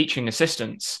think of the teaching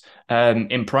assistants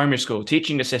in primary school,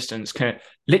 teaching assistants can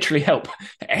literally help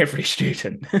every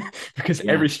student because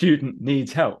every student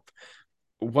needs help.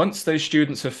 Once those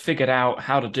students have figured out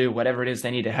how to do whatever it is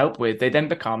they need to help with, they then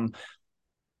become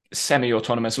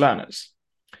semi-autonomous learners.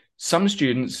 Some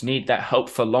students need that help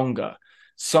for longer.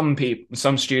 Some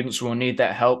students will need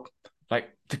that help, like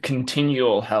the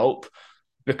continual help,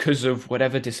 because of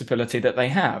whatever disability that they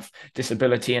have.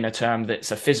 Disability in a term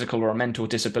that's a physical or a mental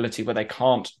disability where they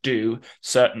can't do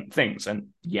certain things. And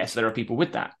yes, there are people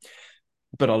with that.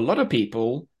 But a lot of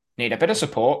people need a bit of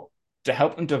support to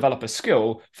help them develop a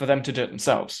skill for them to do it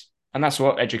themselves. And that's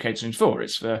what education is for.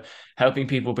 It's for helping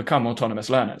people become autonomous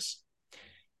learners.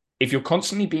 If you're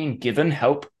constantly being given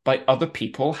help by other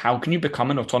people, how can you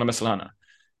become an autonomous learner?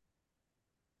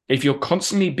 If you're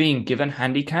constantly being given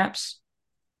handicaps,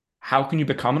 how can you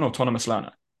become an autonomous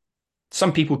learner?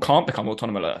 Some people can't become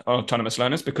autonomous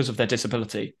learners because of their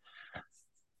disability.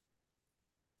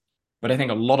 But I think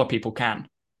a lot of people can.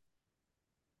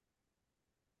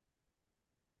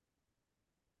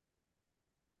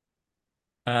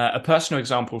 A personal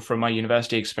example from my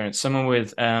university experience, someone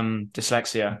with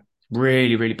dyslexia,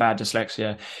 really, really bad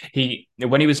dyslexia.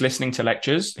 When he was listening to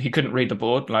lectures, he couldn't read the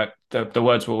board, like the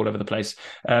words were all over the place.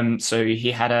 So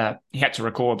he had to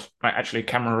record, like actually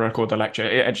camera record the lecture.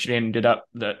 It actually ended up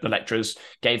that the lecturers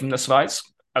gave him the slides.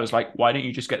 I was like, why don't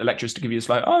you just get the lecturers to give you a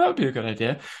slide? Oh, that would be a good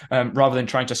idea. Rather than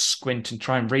trying to squint and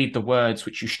try and read the words,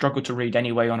 which you struggle to read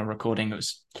anyway on a recording. It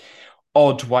was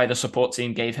odd why the support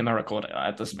team gave him a recorder.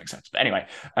 It doesn't make sense. But anyway,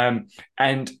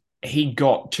 and he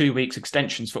got 2 weeks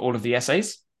extensions for all of the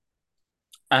essays.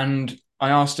 And I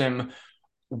asked him,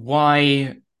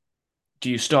 why do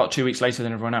you start 2 weeks later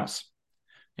than everyone else?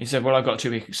 He said, well, I got a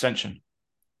 2 week extension.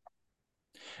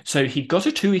 So he got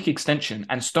a 2 week extension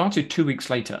and started 2 weeks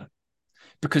later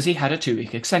because he had a 2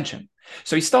 week extension.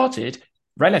 So he started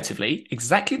relatively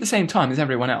exactly the same time as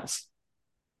everyone else.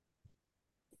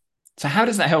 So how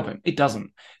does that help him? It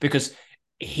doesn't, because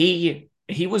he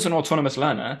was an autonomous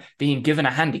learner being given a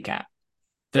handicap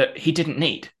that he didn't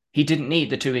need. He didn't need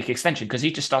the 2 week extension because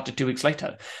he just started 2 weeks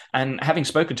later. And having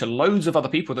spoken to loads of other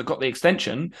people that got the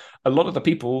extension, a lot of the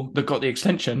people that got the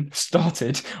extension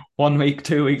started 1 week,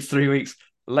 2 weeks, 3 weeks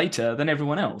later than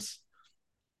everyone else,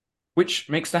 which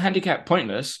makes the handicap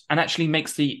pointless and actually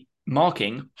makes the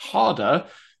marking harder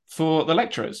for the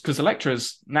lecturers, because the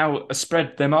lecturers now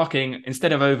spread their marking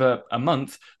instead of over a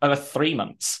month, over 3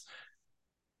 months.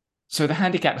 So the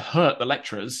handicap hurt the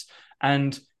lecturers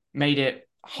and made it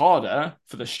harder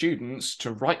for the students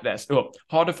to write their, or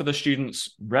harder for the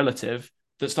students relative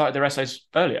that started their essays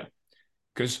earlier,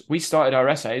 because we started our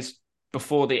essays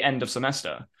before the end of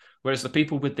semester, whereas the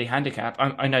people with the handicap,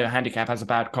 I know handicap has a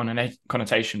bad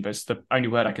connotation, but it's the only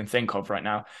word I can think of right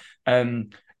now,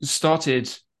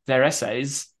 started their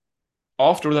essays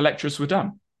after all the lectures were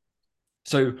done.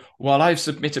 So while I've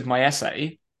submitted my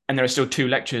essay and there are still 2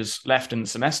 lectures left in the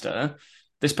semester,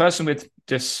 this person with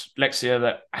dyslexia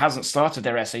that hasn't started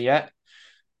their essay yet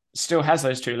still has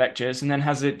those 2 lectures and then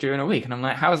has it during a week. And I'm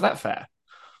like, how is that fair?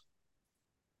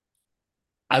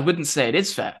 I wouldn't say it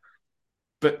is fair,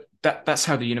 but that's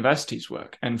how the universities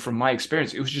work. And from my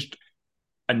experience, it was just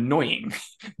annoying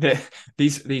that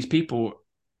these people,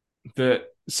 that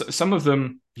some of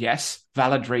them, yes,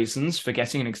 valid reasons for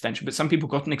getting an extension, but some people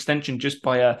got an extension just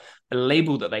by a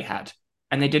label that they had,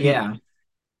 and they didn't. Yeah.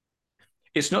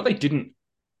 It's not they didn't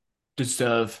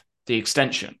deserve the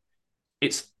extension.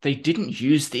 It's they didn't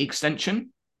use the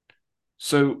extension.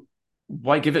 So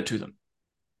why give it to them?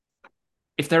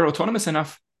 If they're autonomous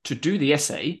enough to do the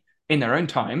essay in their own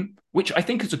time, which I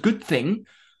think is a good thing,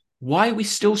 why are we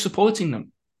still supporting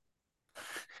them?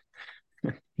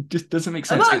 It just doesn't make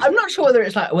sense. I'm not sure whether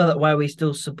it's like, well, why are we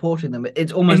still supporting them?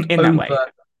 It's almost In that way.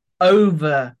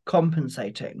 over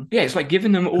compensating Yeah, it's like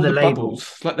giving them for all the the label.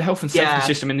 bubbles, like the health and safety Yeah,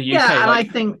 system in the UK. yeah, and I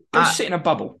Like, think go sit in a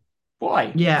bubble.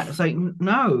 Why? yeah, it's like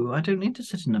no, I don't need to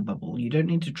sit in a bubble. You don't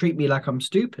need to treat me like I'm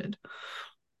stupid.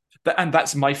 And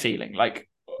that's my feeling. Like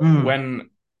Mm.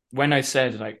 when I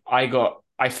said like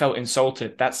I felt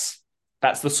insulted. That's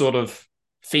the sort of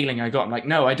feeling I got. I'm like,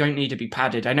 no, I don't need to be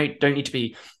padded. I don't need to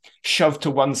be shoved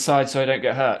to one side so I don't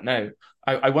get hurt. No,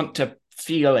 I want to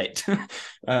feel it.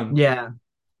 um, Yeah,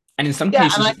 and yeah,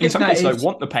 and I in think some that cases, I is.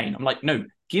 want the pain. I'm like, no,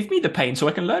 give me the pain so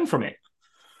I can learn from it.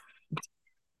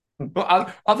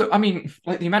 Well, I mean,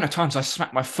 like the amount of times I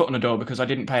smacked my foot on the door because I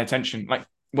didn't pay attention. Like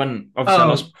when obviously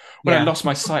Oh, I yeah. lost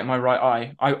my sight in my right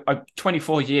eye. I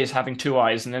 24 years having two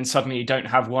eyes, and then suddenly you don't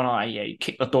have one eye. Yeah, you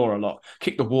kick the door a lot,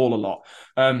 kick the wall a lot.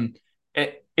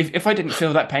 If I didn't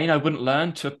feel that pain, I wouldn't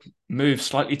learn to move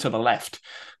slightly to the left.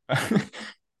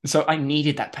 So I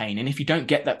needed that pain, and if you don't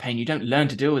get that pain, you don't learn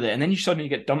to deal with it, and then you suddenly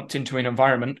get dumped into an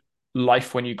environment,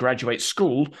 life when you graduate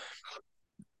school.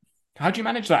 How do you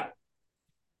manage that?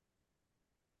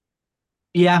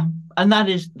 Yeah, and that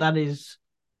is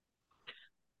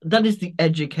the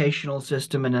educational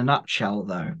system in a nutshell,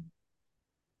 though.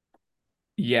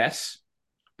 Yes,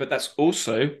 but that's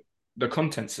also the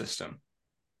content system,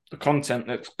 the content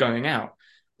that's going out,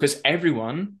 because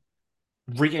everyone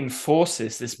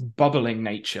reinforces this bubbling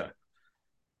nature.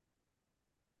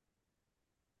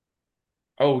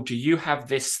 Oh, do you have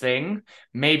this thing?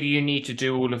 Maybe you need to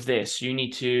do all of this. You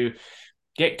need to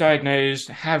get diagnosed,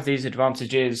 have these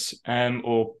advantages,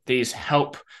 or these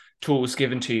help tools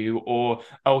given to you, or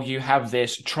oh, you have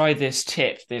this, try this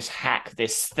tip, this hack,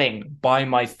 this thing, buy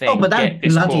my Oh, but thing, that's get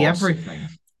this bloody course.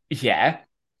 everything. Yeah,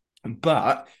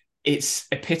 but it's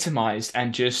epitomized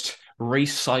and just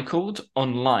recycled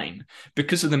online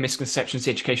because of the misconceptions.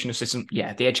 The educational system,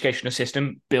 yeah, the educational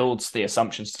system builds the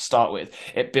assumptions to start with,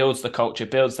 it builds the culture,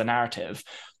 builds the narrative,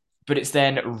 but it's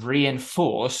then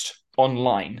reinforced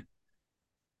online.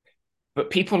 But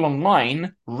people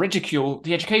online ridicule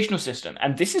the educational system,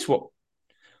 and this is what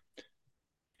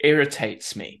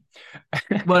irritates me.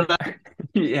 Well,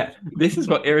 Yeah, this is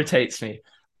what irritates me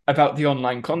about the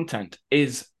online content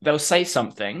is they'll say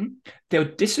something,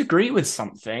 they'll disagree with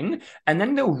something, and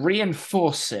then they'll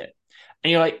reinforce it.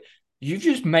 And you're like, you've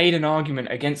just made an argument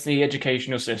against the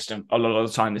educational system a lot of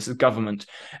the time. This is government.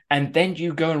 And then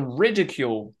you go and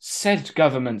ridicule said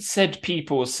government, said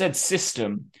people, said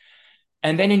system.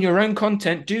 And then in your own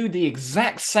content, do the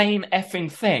exact same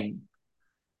effing thing.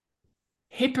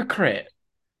 Hypocrite.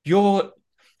 You're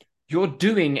you're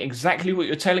doing exactly what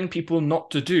you're telling people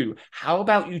not to do. How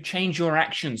about you change your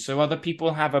actions so other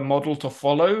people have a model to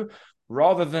follow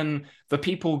rather than the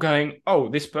people going, oh,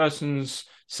 this person's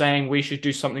saying we should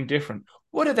do something different.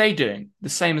 What are they doing? The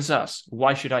same as us.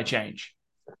 Why should I change?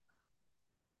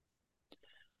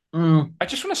 mm, I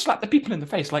just want to slap the people in the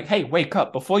face like, hey, wake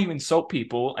up. Before you insult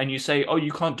people and you say, oh,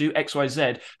 you can't do X, Y,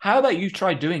 Z, how about you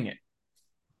try doing it?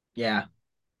 yeah.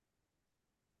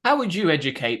 How would you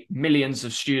educate millions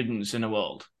of students in the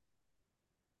world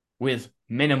with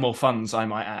minimal funds, I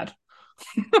might add?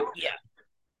 Yeah.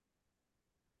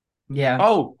 Yeah.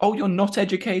 Oh, you're not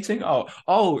educating?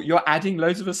 Oh, you're adding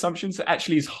loads of assumptions that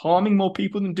actually is harming more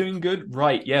people than doing good?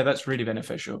 Right. Yeah, that's really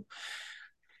beneficial.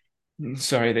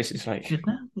 Sorry, this is like, Good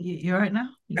now? You all right now?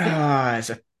 You good? it's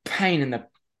a pain in the.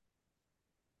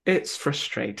 It's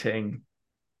frustrating.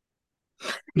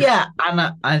 Yeah,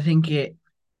 and I think a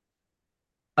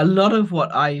lot of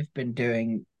what I've been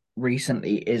doing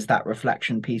recently is that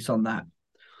reflection piece on that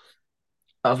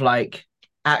of like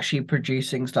actually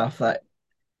producing stuff that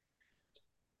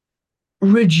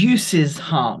reduces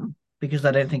harm because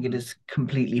I don't think it is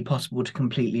completely possible to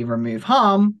completely remove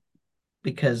harm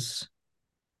because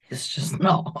it's just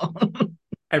not.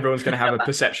 Everyone's going to have a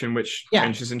perception which Yeah,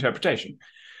 changes interpretation.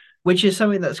 which is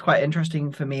something that's quite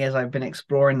interesting for me as I've been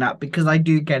exploring that because I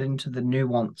do get into the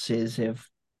nuances of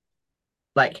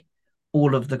like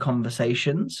all of the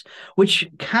conversations, which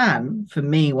can, for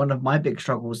me, one of my big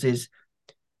struggles is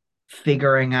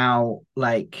figuring out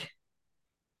like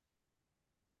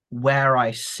where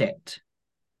I sit.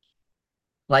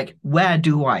 Like, where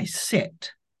do I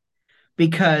sit?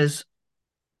 Because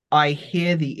I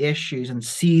hear the issues and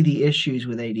see the issues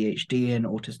with ADHD and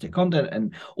autistic content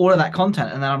and all of that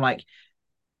content. And then I'm like,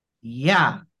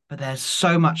 yeah, but there's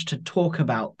so much to talk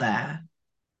about there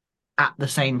at the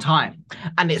same time.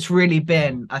 And it's really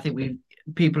been, I think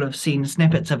people have seen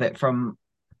snippets of it from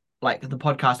like the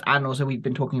podcast and also we've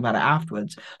been talking about it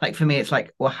afterwards. Like for me, it's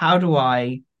like, well, how do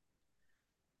I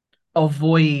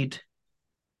avoid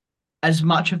as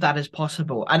much of that as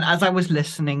possible. And as I was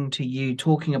listening to you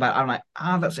talking about, I'm like,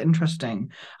 that's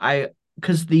interesting.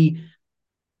 Because the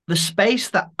space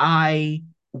that I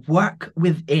work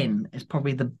within is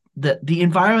probably the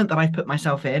environment that I put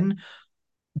myself in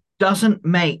doesn't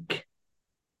make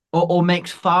or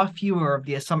makes far fewer of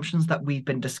the assumptions that we've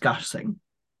been discussing.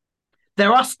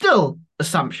 There are still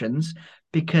assumptions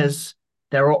because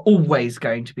there are always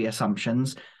going to be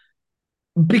assumptions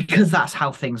because that's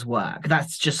how things work.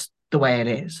 That's just the way it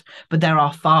is. But there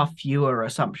are far fewer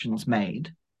assumptions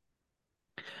made,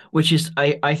 which is,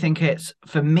 I think it's,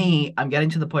 for me, I'm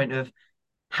getting to the point of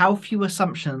how few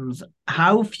assumptions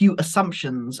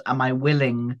am I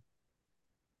willing,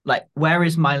 like, where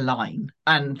is my line?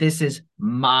 And this is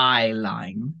my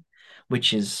line,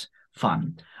 which is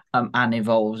fun, and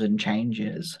evolves and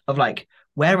changes of like,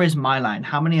 where is my line?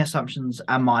 How many assumptions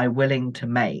am I willing to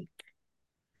make?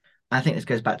 I think this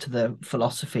goes back to the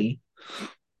philosophy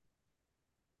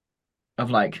of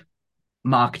like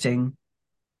marketing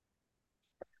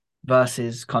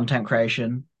versus content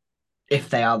creation, if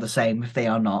they are the same, if they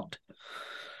are not.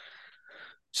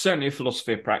 Certainly a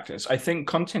philosophy of practice. I think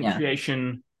content Yeah.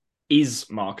 creation is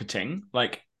marketing.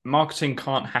 Like, marketing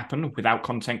can't happen without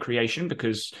content creation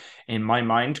because, in my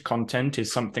mind, content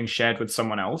is something shared with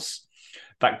someone else.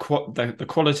 The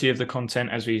quality of the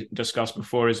content, as we discussed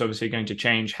before, is obviously going to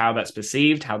change how that's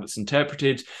perceived, how that's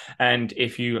interpreted. And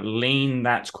if you lean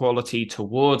that quality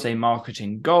towards a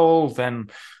marketing goal, then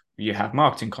you have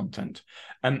marketing content.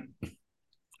 And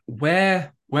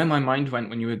where my mind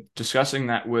went when you were discussing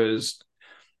that was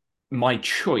my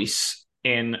choice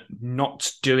in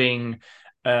not doing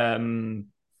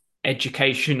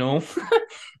educational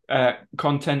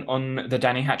content on the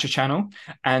Danny Hatcher channel.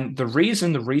 And the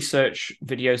reason the research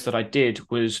videos that I did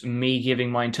was me giving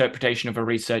my interpretation of a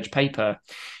research paper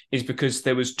is because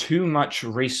there was too much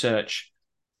research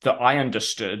that I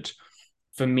understood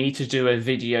for me to do a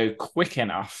video quick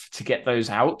enough to get those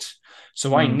out.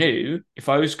 So I knew if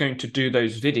I was going to do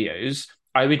those videos,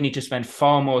 I would need to spend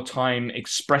far more time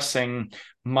expressing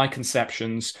my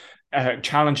conceptions,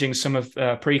 challenging some of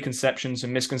preconceptions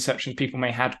and misconceptions people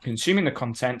may have consuming the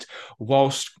content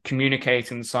whilst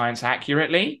communicating the science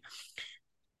accurately.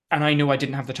 And I knew I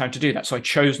didn't have the time to do that. So I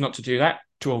chose not to do that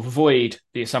to avoid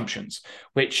the assumptions,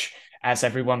 which, as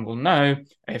everyone will know,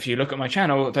 if you look at my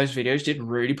channel, those videos did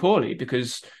really poorly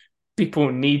because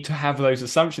people need to have those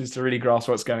assumptions to really grasp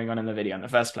what's going on in the video in the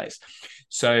first place.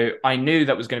 So I knew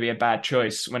that was going to be a bad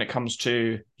choice when it comes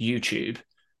to YouTube,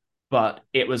 but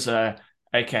it was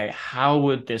okay, how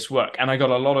would this work? And I got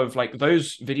a lot of, like,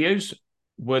 those videos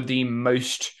were the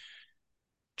most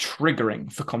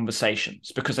triggering for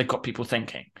conversations because they got people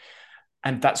thinking.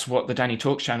 And that's what the Danny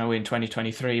Talks channel in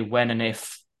 2023, when and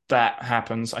if that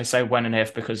happens, I say when and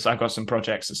if because I've got some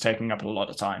projects that's taking up a lot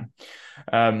of time.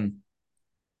 When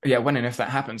and if that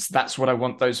happens, that's what I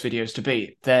want those videos to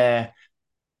be. They're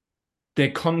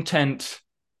content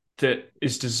that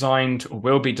is designed or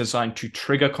will be designed to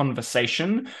trigger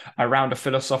conversation around a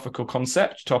philosophical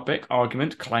concept, topic,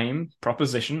 argument, claim,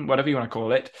 proposition, whatever you want to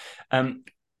call it. And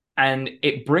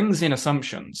it brings in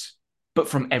assumptions, but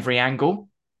from every angle.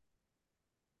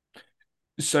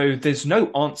 So there's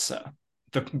no answer.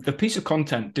 The piece of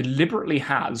content deliberately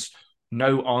has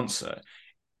no answer.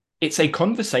 It's a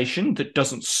conversation that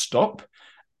doesn't stop.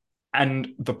 And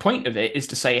the point of it is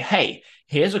to say, hey,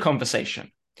 here's a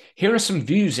conversation. Here are some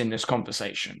views in this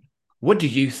conversation. What do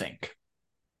you think?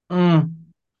 And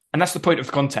that's the point of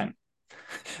the content.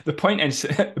 The point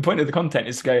of the content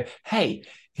is to go, hey,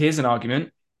 here's an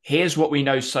argument. Here's what we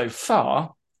know so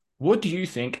far. What do you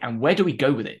think? And where do we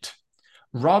go with it?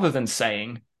 Rather than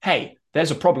saying, hey,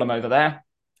 there's a problem over there.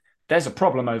 There's a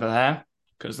problem over there.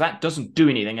 Because that doesn't do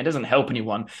anything. It doesn't help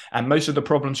anyone. And most of the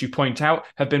problems you point out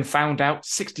have been found out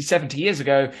 60, 70 years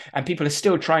ago, and people are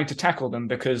still trying to tackle them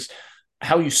because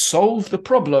how you solve the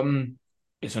problem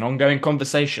is an ongoing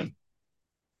conversation.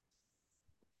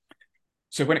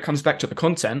 So when it comes back to the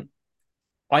content,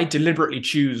 I deliberately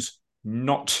choose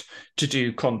not to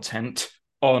do content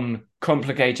on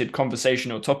complicated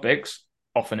conversational topics,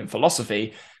 often in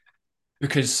philosophy,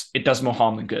 because it does more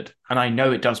harm than good. And I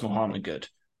know it does more harm than good.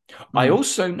 I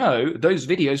also know those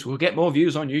videos will get more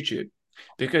views on YouTube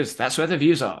because that's where the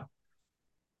views are.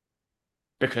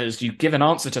 Because you give an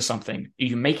answer to something,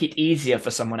 you make it easier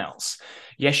for someone else.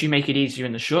 Yes, you make it easier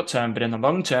in the short term, but in the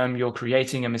long term, you're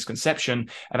creating a misconception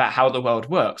about how the world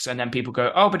works. And then people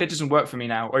go, oh, but it doesn't work for me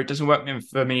now, or it doesn't work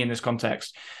for me in this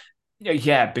context.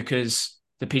 Yeah, because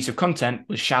the piece of content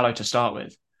was shallow to start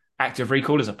with. Active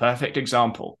recall is a perfect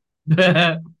example.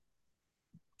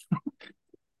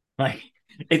 Like,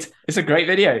 It's a great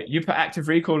video. You put active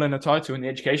recall in a title in the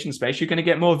education space, you're going to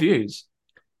get more views.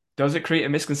 Does it create a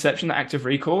misconception that active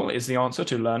recall is the answer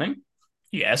to learning?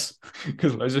 Yes,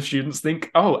 because loads of students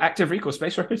think, oh, active recall,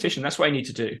 spaced repetition, that's what I need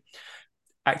to do.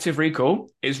 Active recall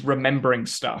is remembering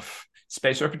stuff.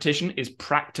 Spaced repetition is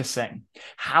practicing.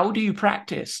 How do you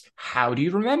practice? How do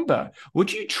you remember? What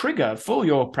do you trigger for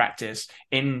your practice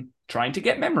in trying to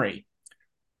get memory?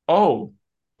 Oh,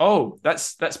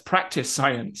 that's practice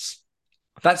science.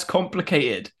 That's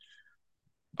complicated.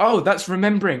 Oh, that's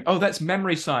remembering. Oh, that's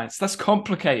memory science. That's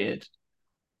complicated.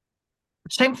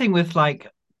 Same thing with like,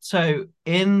 so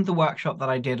in the workshop that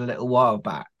I did a little while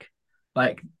back,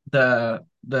 like the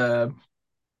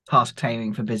task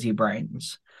taming for busy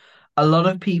brains, a lot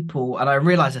of people, and I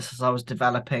realized this as I was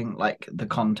developing like the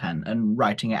content and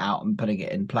writing it out and putting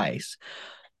it in place.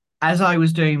 As I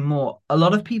was doing more, a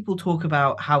lot of people talk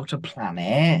about how to plan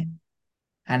it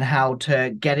and how to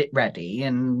get it ready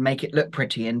and make it look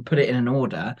pretty and put it in an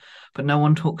order, but no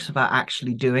one talks about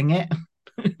actually doing it.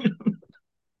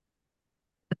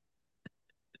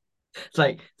 It's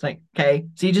like, okay,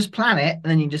 so you just plan it and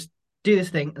then you just do this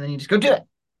thing and then you just go do it.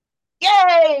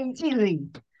 Yay! It's easy.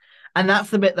 And that's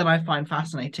the bit that I find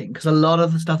fascinating because a lot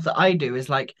of the stuff that I do is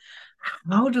like,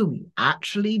 how do we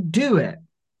actually do it?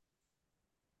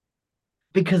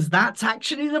 Because that's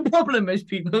actually the problem most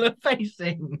people are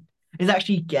facing is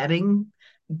actually getting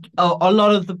a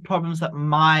lot of the problems that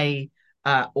my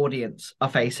audience are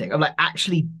facing of like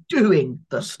actually doing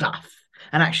the stuff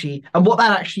and what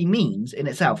that actually means in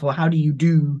itself, or how do you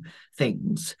do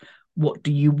things, what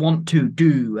do you want to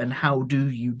do and how do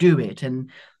you do it, and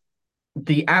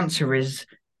the answer is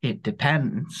it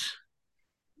depends.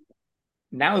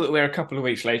 Now that we're a couple of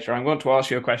weeks later, I'm going to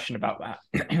ask you a question about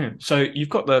that. So you've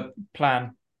got the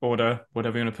plan, order,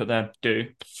 whatever you want to put there, do.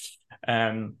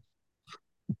 Um,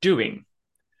 doing.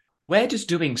 Where does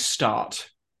doing start?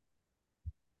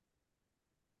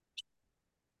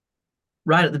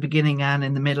 Right at the beginning and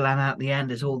in the middle and at the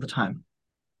end is all the time.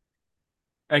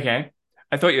 Okay,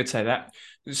 I thought you'd say that.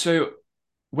 So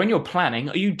when you're planning,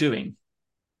 are you doing?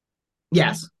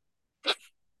 Yes.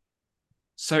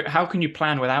 So how can you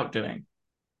plan without doing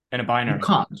in a You binary?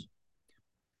 can't.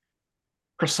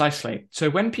 Precisely. So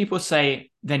when people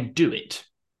say, then do it,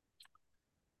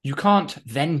 you can't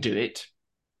then do it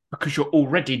because you're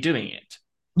already doing it.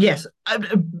 Yes,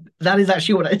 that is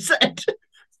actually what I said.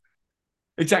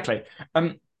 Exactly.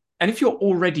 And if you're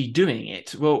already doing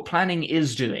it, well, planning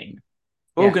is doing,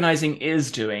 Yeah. organizing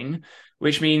is doing,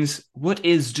 which means what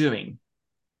is doing?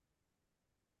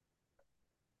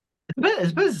 I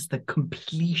suppose it's the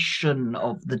completion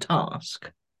of the task.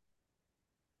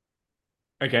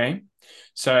 Okay.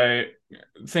 So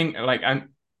think like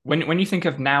when you think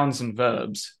of nouns and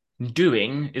verbs,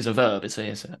 doing is a verb. It's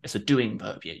a doing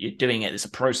verb. You're doing it. It's a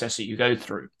process that you go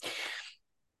through.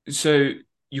 So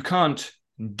you can't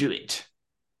do it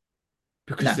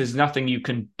because No. there's nothing you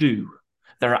can do.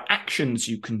 There are actions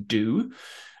you can do,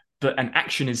 but an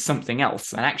action is something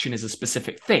else. An action is a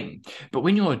specific thing. But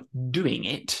when you're doing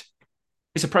it,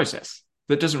 it's a process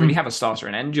that doesn't really have a start or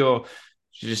an end. You're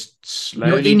just You're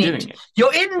slowly in doing it. it.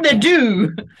 You're in the Yeah,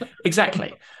 do.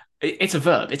 exactly. It's a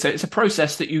verb. It's a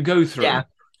process that you go through. Yeah.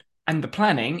 And the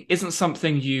planning isn't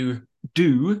something you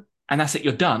do and that's it,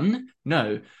 you're done.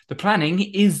 No, the planning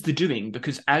is the doing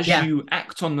because as Yeah. you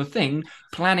act on the thing,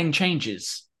 planning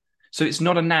changes. So it's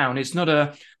not a noun. It's not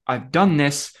a, I've done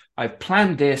this, I've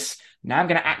planned this, now I'm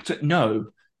going to act it. No,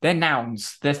 they're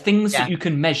nouns. They're things that Yeah. you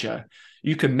can measure.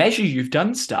 You can measure you've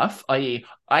done stuff, i.e.,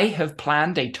 I have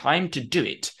planned a time to do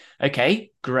it.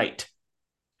 Okay, great.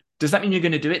 Does that mean you're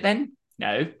going to do it then?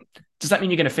 No. Does that mean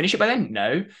you're going to finish it by then?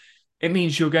 No. It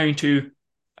means you're going to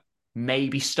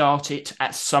maybe start it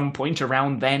at some point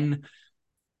around then.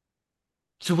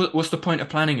 So what's the point of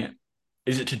planning it?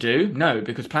 Is it to do? No,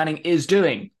 because planning is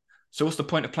doing. So what's the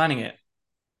point of planning it?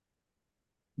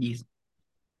 Yes.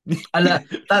 And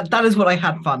that is what I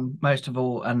had fun most of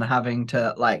all, and having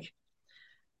to like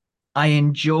I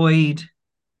enjoyed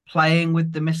playing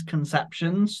with the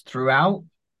misconceptions throughout,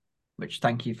 which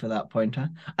thank you for that pointer.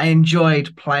 I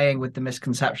enjoyed playing with the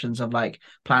misconceptions of like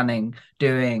planning,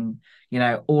 doing,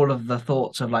 all of the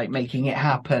thoughts of like making it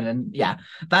happen. And yeah,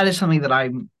 that is something that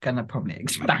I'm gonna probably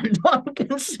expand on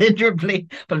considerably.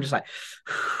 But I'm just like,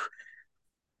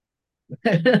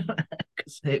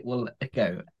 because it will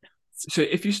go. So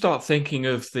if you start thinking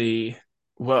of the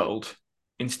world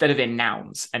instead of in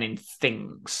nouns and in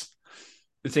things,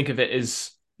 think of it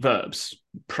as verbs,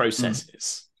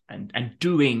 processes, and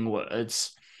doing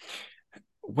words.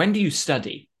 When do you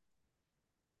study?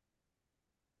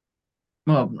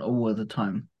 Well, all of the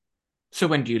time. So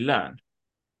when do you learn?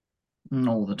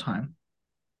 All the time.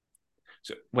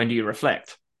 So when do you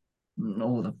reflect?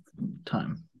 All the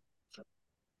time.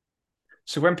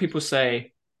 So when people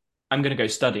say, I'm going to go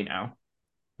study now,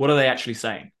 what are they actually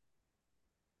saying?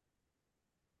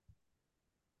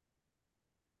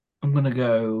 I'm gonna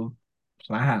go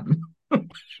plan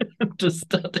to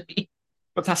study.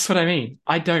 But that's what I mean.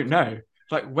 I don't know.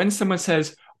 Like when someone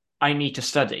says, I need to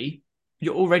study,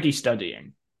 you're already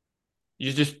studying.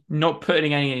 You're just not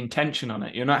putting any intention on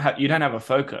it. You don't have a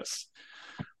focus.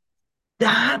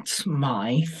 That's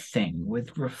my thing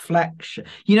with reflection.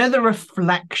 You know, the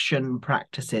reflection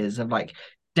practices of like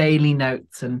daily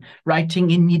notes and writing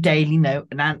in your daily note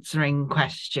and answering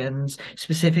questions,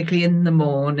 specifically in the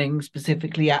morning,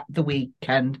 specifically at the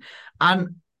weekend.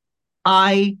 And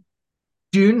I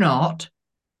do not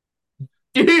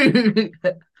do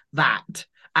that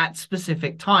at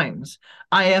specific times.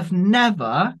 I have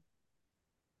never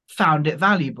found it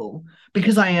valuable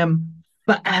because I am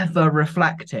forever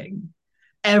reflecting.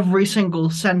 Every single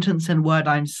sentence and word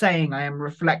I'm saying, I am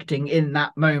reflecting in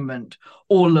that moment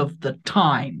all of the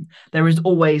time. There is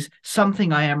always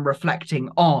something I am reflecting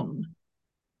on.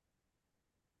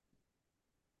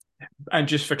 And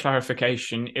just for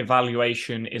clarification,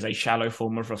 evaluation is a shallow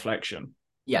form of reflection.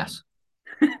 Yes.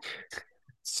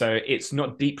 So it's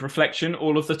not deep reflection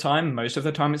all of the time. Most of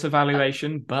the time it's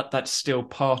evaluation, but that's still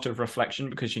part of reflection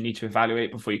because you need to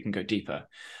evaluate before you can go deeper.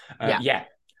 Yeah. Yeah,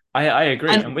 I agree.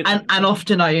 And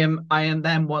often I am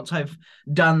then once I've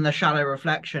done the shallow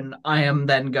reflection, I am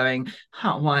then going,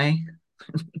 why?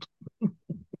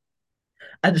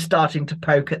 And starting to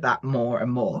poke at that more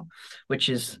and more, which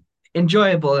is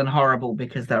enjoyable and horrible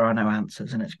because there are no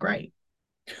answers and it's great.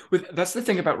 That's the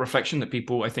thing about reflection that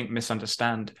people I think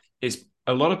misunderstand is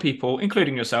a lot of people,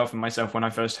 including yourself and myself when I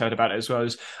first heard about it as well,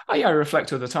 is, oh yeah, I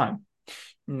reflect all the time.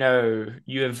 No,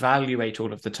 you evaluate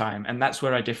all of the time. And that's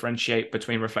where I differentiate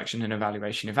between reflection and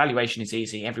evaluation. Evaluation is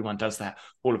easy. Everyone does that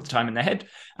all of the time in their head.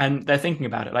 And they're thinking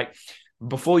about it. Like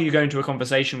before you go into a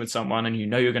conversation with someone and you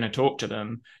know you're going to talk to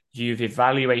them, you've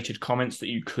evaluated comments that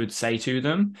you could say to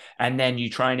them. And then you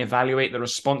try and evaluate the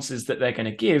responses that they're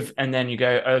going to give. And then you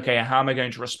go, okay, how am I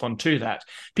going to respond to that?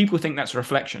 People think that's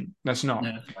reflection. That's not.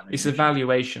 No, it's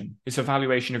evaluation. It's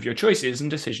evaluation of your choices and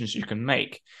decisions you can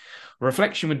make.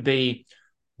 Reflection would be,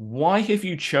 why have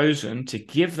you chosen to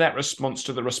give that response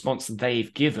to the response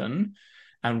they've given?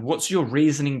 And what's your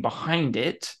reasoning behind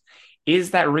it?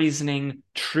 Is that reasoning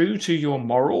true to your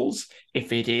morals?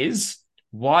 If it is,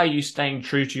 why are you staying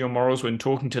true to your morals when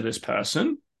talking to this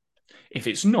person? If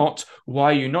it's not,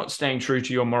 why are you not staying true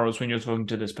to your morals when you're talking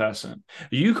to this person?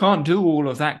 You can't do all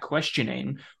of that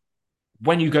questioning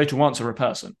when you go to answer a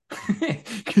person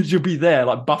because you'll be there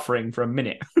like buffering for a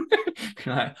minute.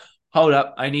 Like, hold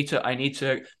up, I need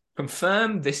to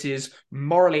confirm this is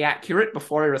morally accurate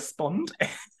before I respond.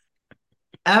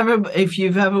 If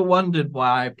you've ever wondered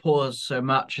why I pause so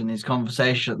much in these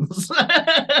conversations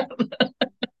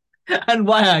and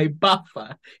why I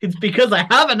buffer, it's because I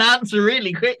have an answer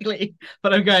really quickly,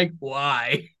 but I'm going,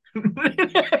 why?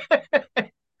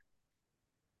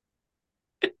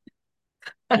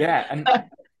 Yeah, and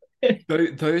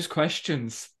those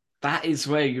questions, that is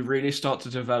where you really start to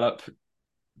develop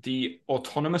the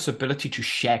autonomous ability to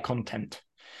share content.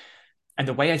 And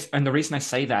the reason I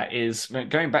say that is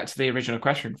going back to the original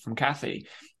question from Kathy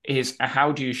is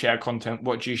how do you share content?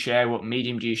 What do you share? What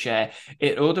medium do you share?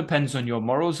 It all depends on your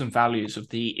morals and values of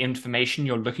the information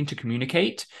you're looking to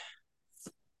communicate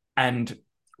and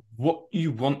what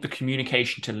you want the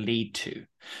communication to lead to.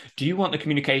 Do you want the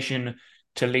communication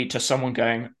to lead to someone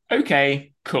going,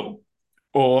 okay, cool,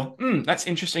 or that's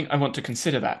interesting, I want to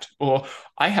consider that, or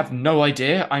I have no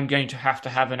idea, I'm going to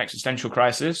have an existential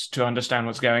crisis to understand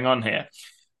what's going on here?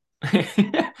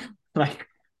 Like,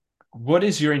 what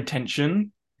is your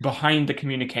intention behind the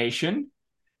communication?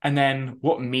 And then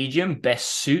what medium best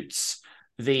suits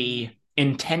the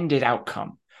intended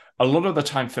outcome? A lot of the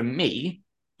time for me,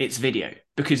 it's video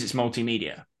because it's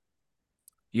multimedia.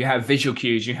 You have visual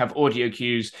cues, you have audio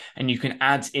cues, and you can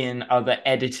add in other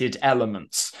edited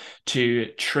elements to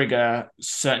trigger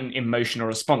certain emotional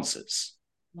responses.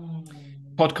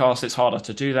 Podcast, it's harder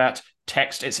to do that.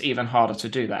 Text, it's even harder to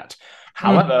do that.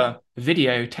 However,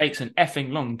 video takes an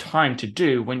effing long time to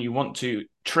do when you want to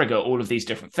trigger all of these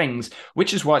different things,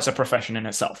 which is why it's a profession in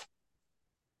itself.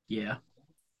 Yeah.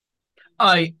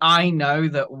 I know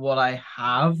that what I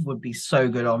have would be so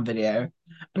good on video.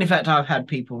 And in fact, I've had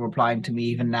people replying to me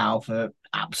even now for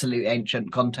absolute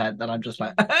ancient content that I'm just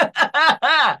like,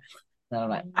 and I'm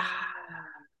like,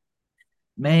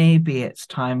 maybe it's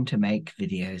time to make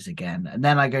videos again. And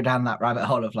then I go down that rabbit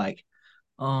hole of like,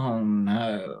 oh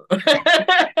no.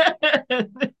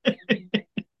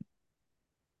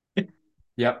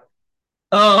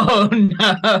 Oh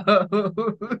no.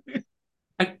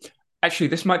 I, actually,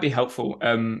 this might be helpful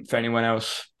for anyone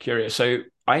else curious. So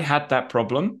I had that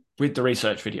problem with the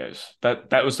research videos.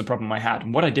 That was the problem I had.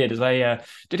 And what I did is I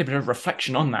did a bit of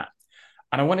reflection on that,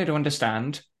 and I wanted to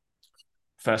understand,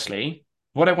 firstly,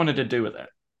 what I wanted to do with it.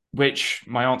 Which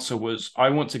my answer was, I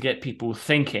want to get people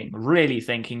thinking, really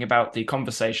thinking about the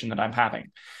conversation that I'm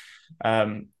having.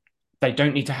 Um, they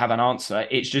don't need to have an answer.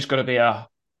 It's just got to be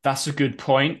that's a good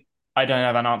point. I don't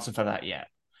have an answer for that yet.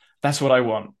 That's what I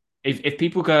want. If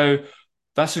people go,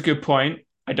 that's a good point.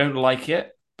 I don't like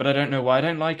it, but I don't know why I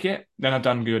don't like it, then I've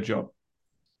done a good job.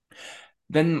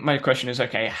 Then my question is,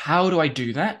 okay, how do I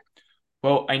do that?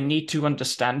 Well, I need to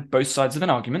understand both sides of an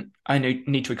argument. I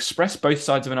need to express both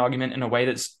sides of an argument in a way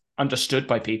that's understood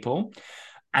by people.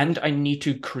 And I need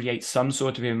to create some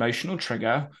sort of emotional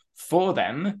trigger for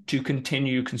them to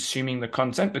continue consuming the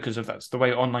content because of that's the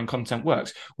way online content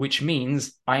works, which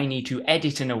means I need to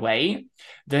edit in a way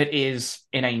that is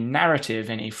in a narrative,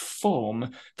 in a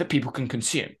form that people can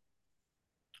consume,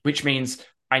 which means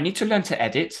I need to learn to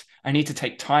edit. I need to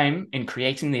take time in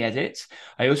creating the edit.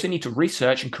 I also need to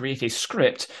research and create a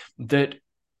script that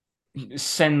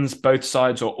sends both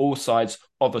sides or all sides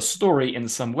of a story in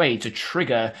some way to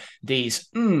trigger these,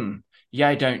 yeah,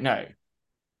 I don't know,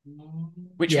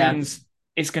 which Yeah. means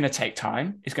it's going to take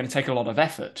time. It's going to take a lot of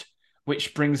effort,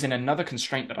 which brings in another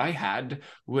constraint that I had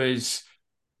was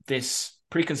this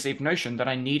preconceived notion that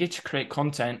I needed to create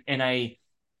content in a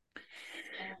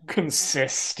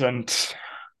consistent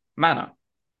manner.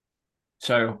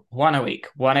 So one a week,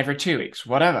 one every 2 weeks,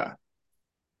 whatever.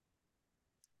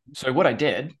 So what I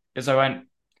did is I went,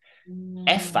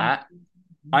 F that.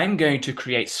 I'm going to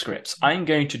create scripts. I'm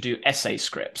going to do essay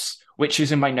scripts, which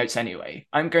is in my notes anyway.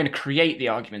 I'm going to create the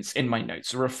arguments in my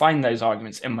notes, refine those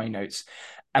arguments in my notes.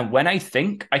 And when I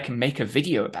think I can make a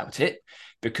video about it,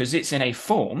 because it's in a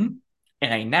form,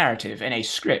 in a narrative, in a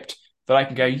script, that I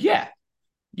can go, yeah,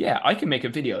 I can make a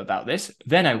video about this,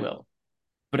 then I will.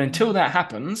 But until that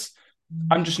happens,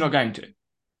 I'm just not going to.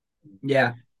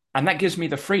 Yeah. And that gives me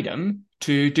the freedom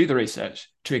to do the research,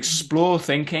 to explore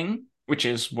thinking, which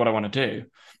is what I want to do.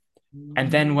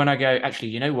 And then when I go, actually,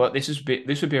 you know what, this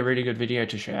would be a really good video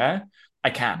to share, I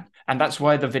can. And that's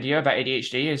why the video about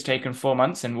ADHD has taken 4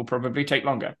 months and will probably take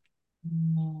longer.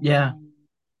 Yeah.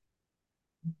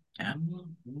 Yeah.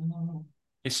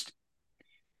 It's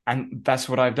and that's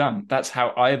what I've done. That's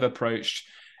how I've approached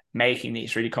making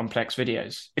these really complex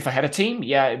videos. If I had a team,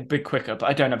 yeah, it'd be quicker, but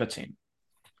I don't have a team.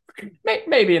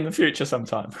 Maybe in the future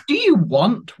sometime. Do you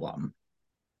want one?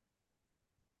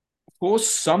 For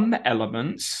some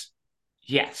elements,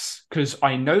 yes, because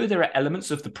I know there are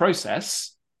elements of the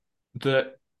process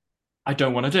that I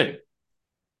don't want to do.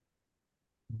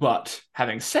 But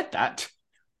having said that,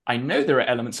 I know there are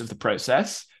elements of the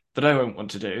process that I won't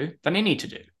want to do that I need to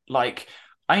do. Like,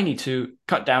 I need to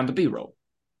cut down the B roll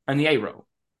and the A roll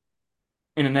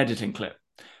in an editing clip.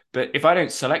 But if I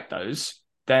don't select those,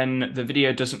 then the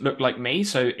video doesn't look like me.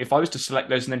 So if I was to select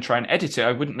those and then try and edit it,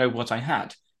 I wouldn't know what I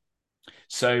had.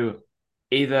 So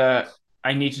either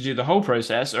I need to do the whole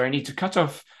process or I need to cut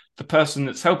off the person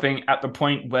that's helping at the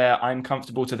point where I'm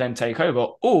comfortable to then take over,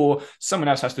 or someone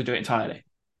else has to do it entirely.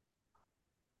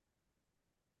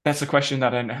 That's a question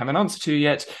that I don't have an answer to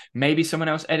yet. Maybe someone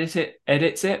else edits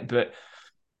it, but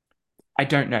I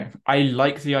don't know. I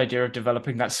like the idea of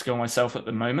developing that skill myself at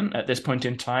the moment, at this point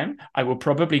in time. I will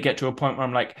probably get to a point where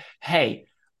I'm like, hey,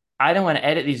 I don't want to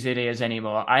edit these videos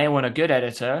anymore. I want a good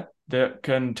editor that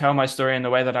can tell my story in the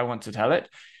way that I want to tell it.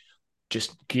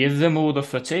 Just give them all the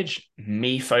footage,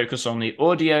 me focus on the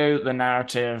audio, the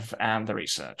narrative, and the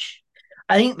research.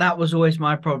 I think that was always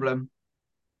my problem.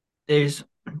 Is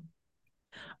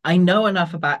I know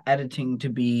enough about editing to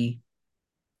be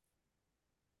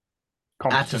at a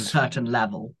Competent. certain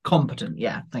level, competent.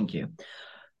 Yeah, thank you.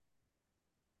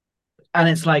 And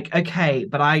it's like, okay,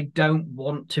 but I don't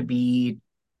want to be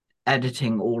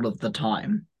editing all of the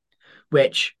time,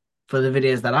 which for the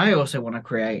videos that I also want to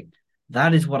create,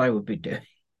 that is what I would be doing.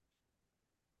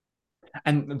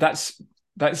 And that's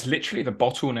literally the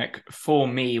bottleneck for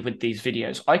me with these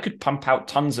videos. I could pump out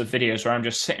tons of videos where I'm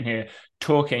just sitting here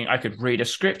talking. I could read a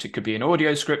script. It could be an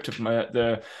audio script of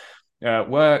the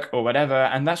work or whatever.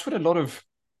 And that's what a lot of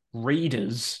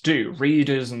readers do.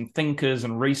 Readers and thinkers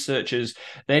and researchers,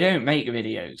 they don't make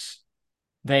videos.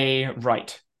 They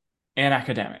write in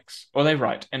academics or they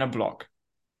write in a blog.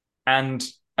 And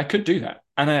I could do that.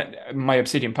 And my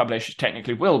Obsidian publish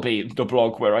technically will be the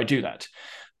blog where I do that.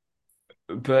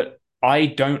 But I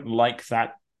don't like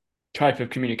that type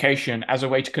of communication as a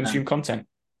way to consume content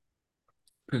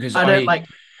because I don't like, I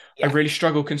yeah, really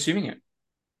struggle consuming it.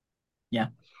 yeah.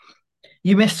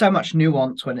 You miss so much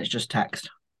nuance when it's just text.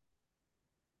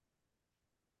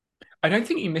 I don't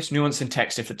think you miss nuance in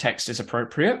text if the text is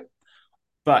appropriate,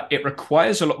 but it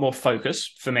requires a lot more focus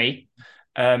for me,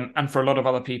 and for a lot of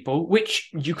other people,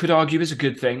 which you could argue is a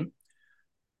good thing.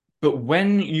 But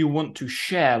when you want to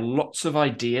share lots of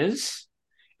ideas,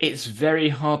 it's very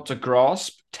hard to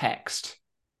grasp text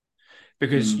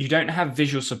because Mm. you don't have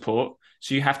visual support.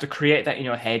 So you have to create that in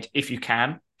your head if you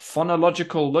can.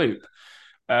 Phonological loop.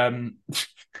 Um,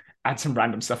 add some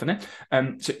random stuff in it.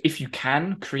 So if you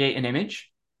can create an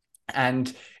image,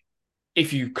 and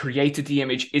if you created the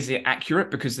image, is it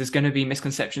accurate? Because there's going to be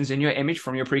misconceptions in your image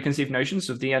from your preconceived notions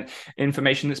of the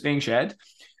information that's being shared.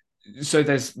 So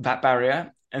there's that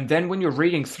barrier. And then when you're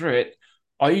reading through it,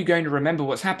 are you going to remember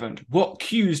what's happened? What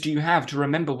cues do you have to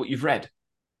remember what you've read?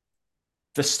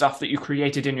 The stuff that you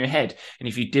created in your head. And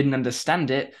if you didn't understand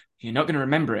it, you're not going to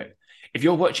remember it. If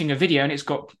you're watching a video and it's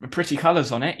got pretty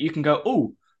colors on it, you can go,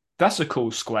 oh, that's a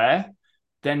cool square.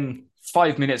 Then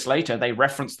 5 minutes later, they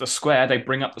reference the square, they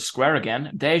bring up the square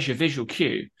again. There's your visual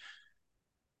cue.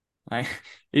 Like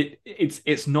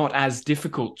it's not as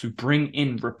difficult to bring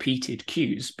in repeated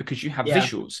cues because you have Yeah.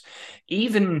 visuals.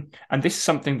 Even, and this is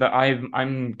something that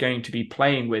I'm going to be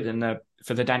playing with in the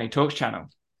for the Danny Talks channel.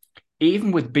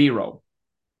 Even with B-roll,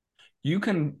 you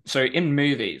can, so in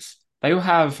movies, they will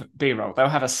have B-roll, they'll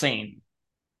have a scene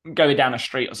going down a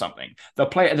street or something. They'll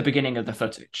play it at the beginning of the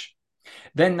footage.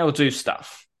 Then they'll do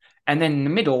stuff. And then in the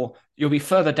middle, you'll be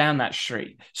further down that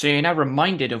street. So you're now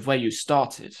reminded of where you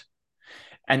started.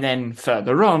 And then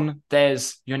further on,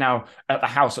 you're now at the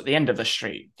house at the end of the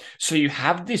street. So you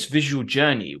have this visual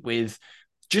journey with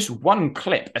just one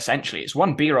clip, essentially. It's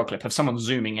one B-roll clip of someone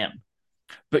zooming in,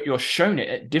 but you're shown it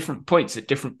at different points at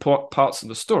different parts of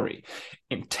the story.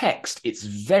 In text, it's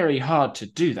very hard to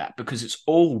do that because it's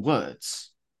all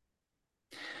words.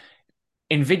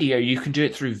 In video, you can do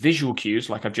it through visual cues,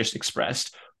 like I've just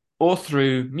expressed, or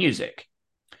through music.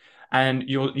 And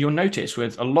you'll notice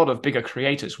with a lot of bigger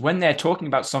creators, when they're talking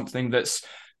about something that's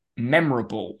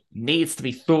memorable, needs to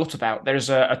be thought about, there's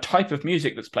a type of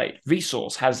music that's played.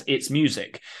 Vsauce has its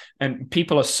music, and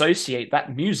people associate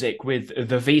that music with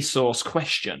the Vsauce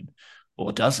question,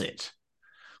 or does it?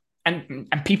 And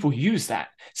people use that.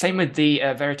 Same with the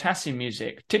Veritasium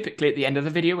music, typically at the end of the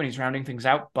video when he's rounding things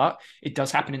out, but it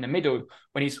does happen in the middle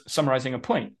when he's summarizing a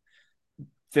point.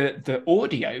 The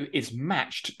audio is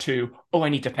matched to, oh, I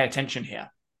need to pay attention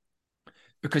here,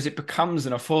 because it becomes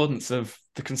an affordance of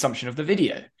the consumption of the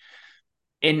video.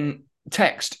 In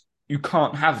text, you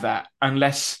can't have that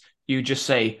unless you just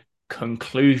say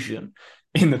conclusion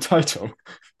in the title.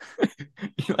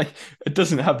 Like, it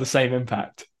doesn't have the same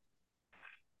impact.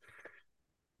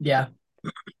 Yeah.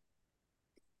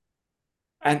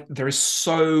 And there is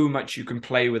so much you can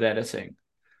play with editing,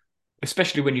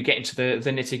 especially when you get into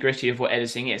the nitty gritty of what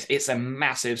editing is. It's a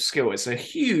massive skill. It's a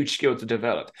huge skill to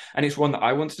develop. And it's one that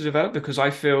I want to develop because I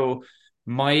feel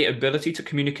my ability to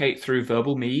communicate through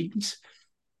verbal means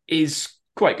is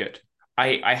quite good.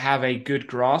 I have a good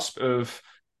grasp of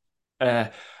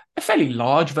a fairly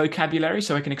large vocabulary,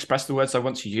 so I can express the words I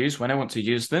want to use when I want to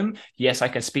use them. Yes, I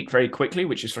can speak very quickly,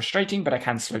 which is frustrating, but I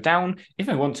can slow down if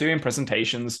I want to in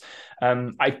presentations.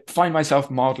 I find myself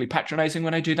mildly patronizing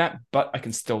when I do that, but I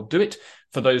can still do it.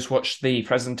 For those watch the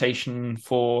presentation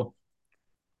for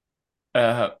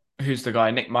who's the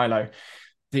guy, Nick Milo,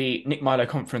 the Nick Milo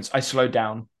conference, I slowed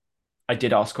down. I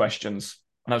did ask questions,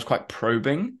 and I was quite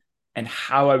probing and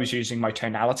how I was using my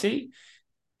tonality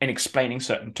in explaining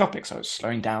certain topics. I was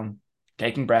slowing down,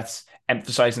 taking breaths,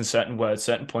 emphasizing certain words,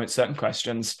 certain points, certain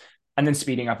questions, and then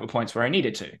speeding up at points where I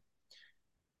needed to.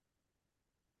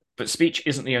 But speech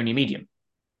isn't the only medium.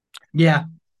 Yeah.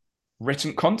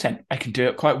 Written content, I can do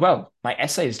it quite well. My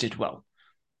essays did well.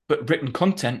 But written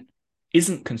content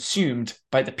isn't consumed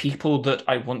by the people that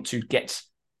I want to get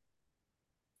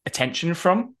attention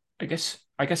from, I guess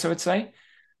I would say.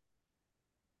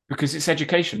 Because it's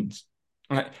education.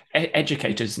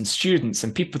 Educators and students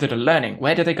and people that are learning,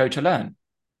 where do they go to learn?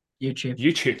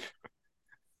 YouTube.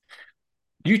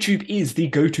 YouTube is the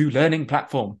go-to learning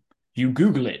platform. You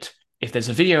Google it. If there's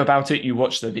a video about it, you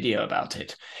watch the video about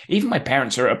it. Even my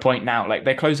parents are at a point now, like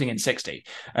they're closing in 60.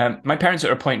 My parents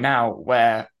are at a point now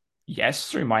where, yes,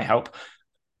 through my help,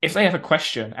 if they have a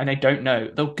question and they don't know,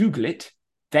 they'll Google it,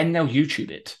 then they'll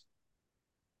YouTube it.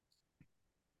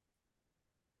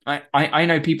 I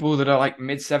know people that are like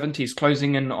mid-70s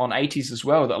closing in on 80s as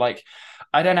well that are like,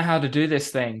 I don't know how to do this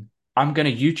thing. I'm going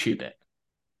to YouTube it.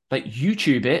 Like,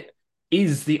 YouTube it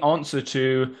is the answer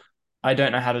to, I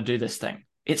don't know how to do this thing.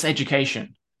 It's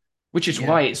education, which is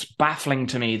why it's baffling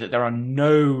to me that there are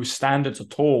no standards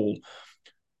at all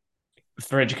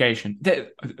for education.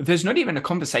 There's not even a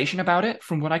conversation about it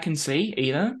from what I can see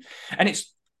either. And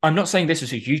I'm not saying this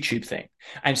is a YouTube thing.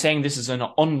 I'm saying this is an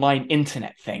online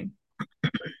internet thing.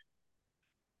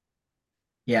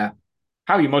 Yeah.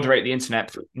 How you moderate the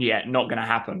internet, yeah, not going to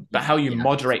happen. But how you Yeah.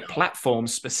 moderate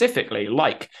platforms specifically,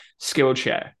 like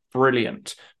Skillshare,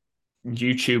 brilliant.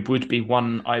 YouTube would be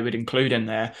one I would include in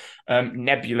there.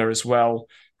 Nebula as well.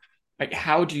 Like,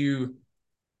 how do you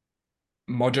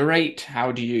moderate?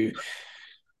 How do you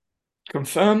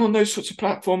confirm on those sorts of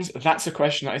platforms? That's a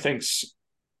question that I think's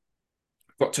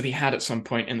got to be had at some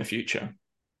point in the future.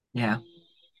 Yeah.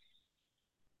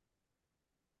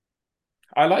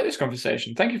 I like this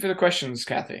conversation. Thank you for the questions,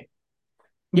 Kathy.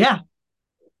 Yeah.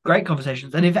 Great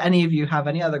conversations. And if any of you have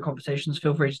any other conversations,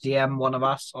 feel free to DM one of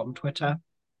us on Twitter.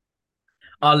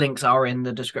 Our links are in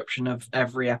the description of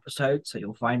every episode, so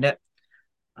you'll find it.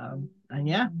 And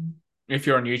yeah. If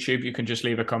you're on YouTube, you can just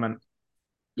leave a comment.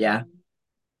 Yeah.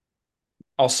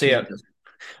 I'll see it.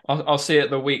 I'll see it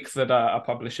the week that I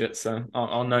publish it, so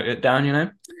I'll note it down, you know?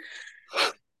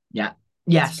 Yeah.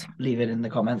 Yes, leave it in the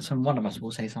comments and one of us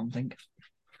will say something.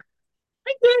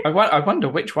 Thank you. I wonder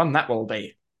which one that will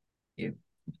be. You.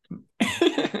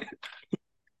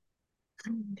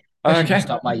 Okay.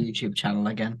 Start my YouTube channel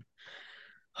again.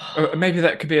 Maybe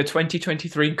that could be a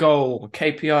 2023 goal,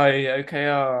 KPI,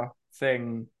 OKR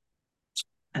thing.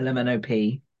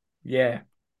 LMNOP. Yeah.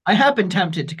 I have been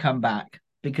tempted to come back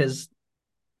because,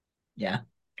 yeah,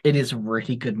 it is a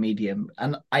really good medium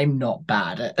and I'm not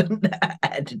bad at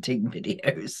editing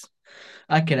videos.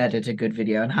 I can edit a good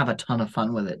video and have a ton of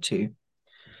fun with it too.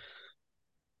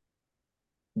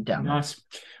 Damn. Nice.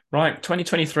 Right,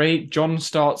 2023, John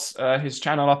starts his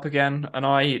channel up again, and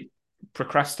I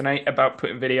procrastinate about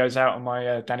putting videos out on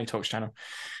my Danny Talks channel.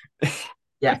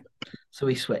 Yeah, so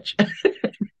we switch.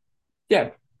 Yeah,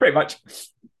 pretty much.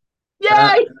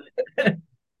 Yay!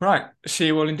 Right, see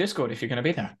you all in Discord if you're going to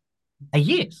be there.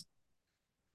 Yes.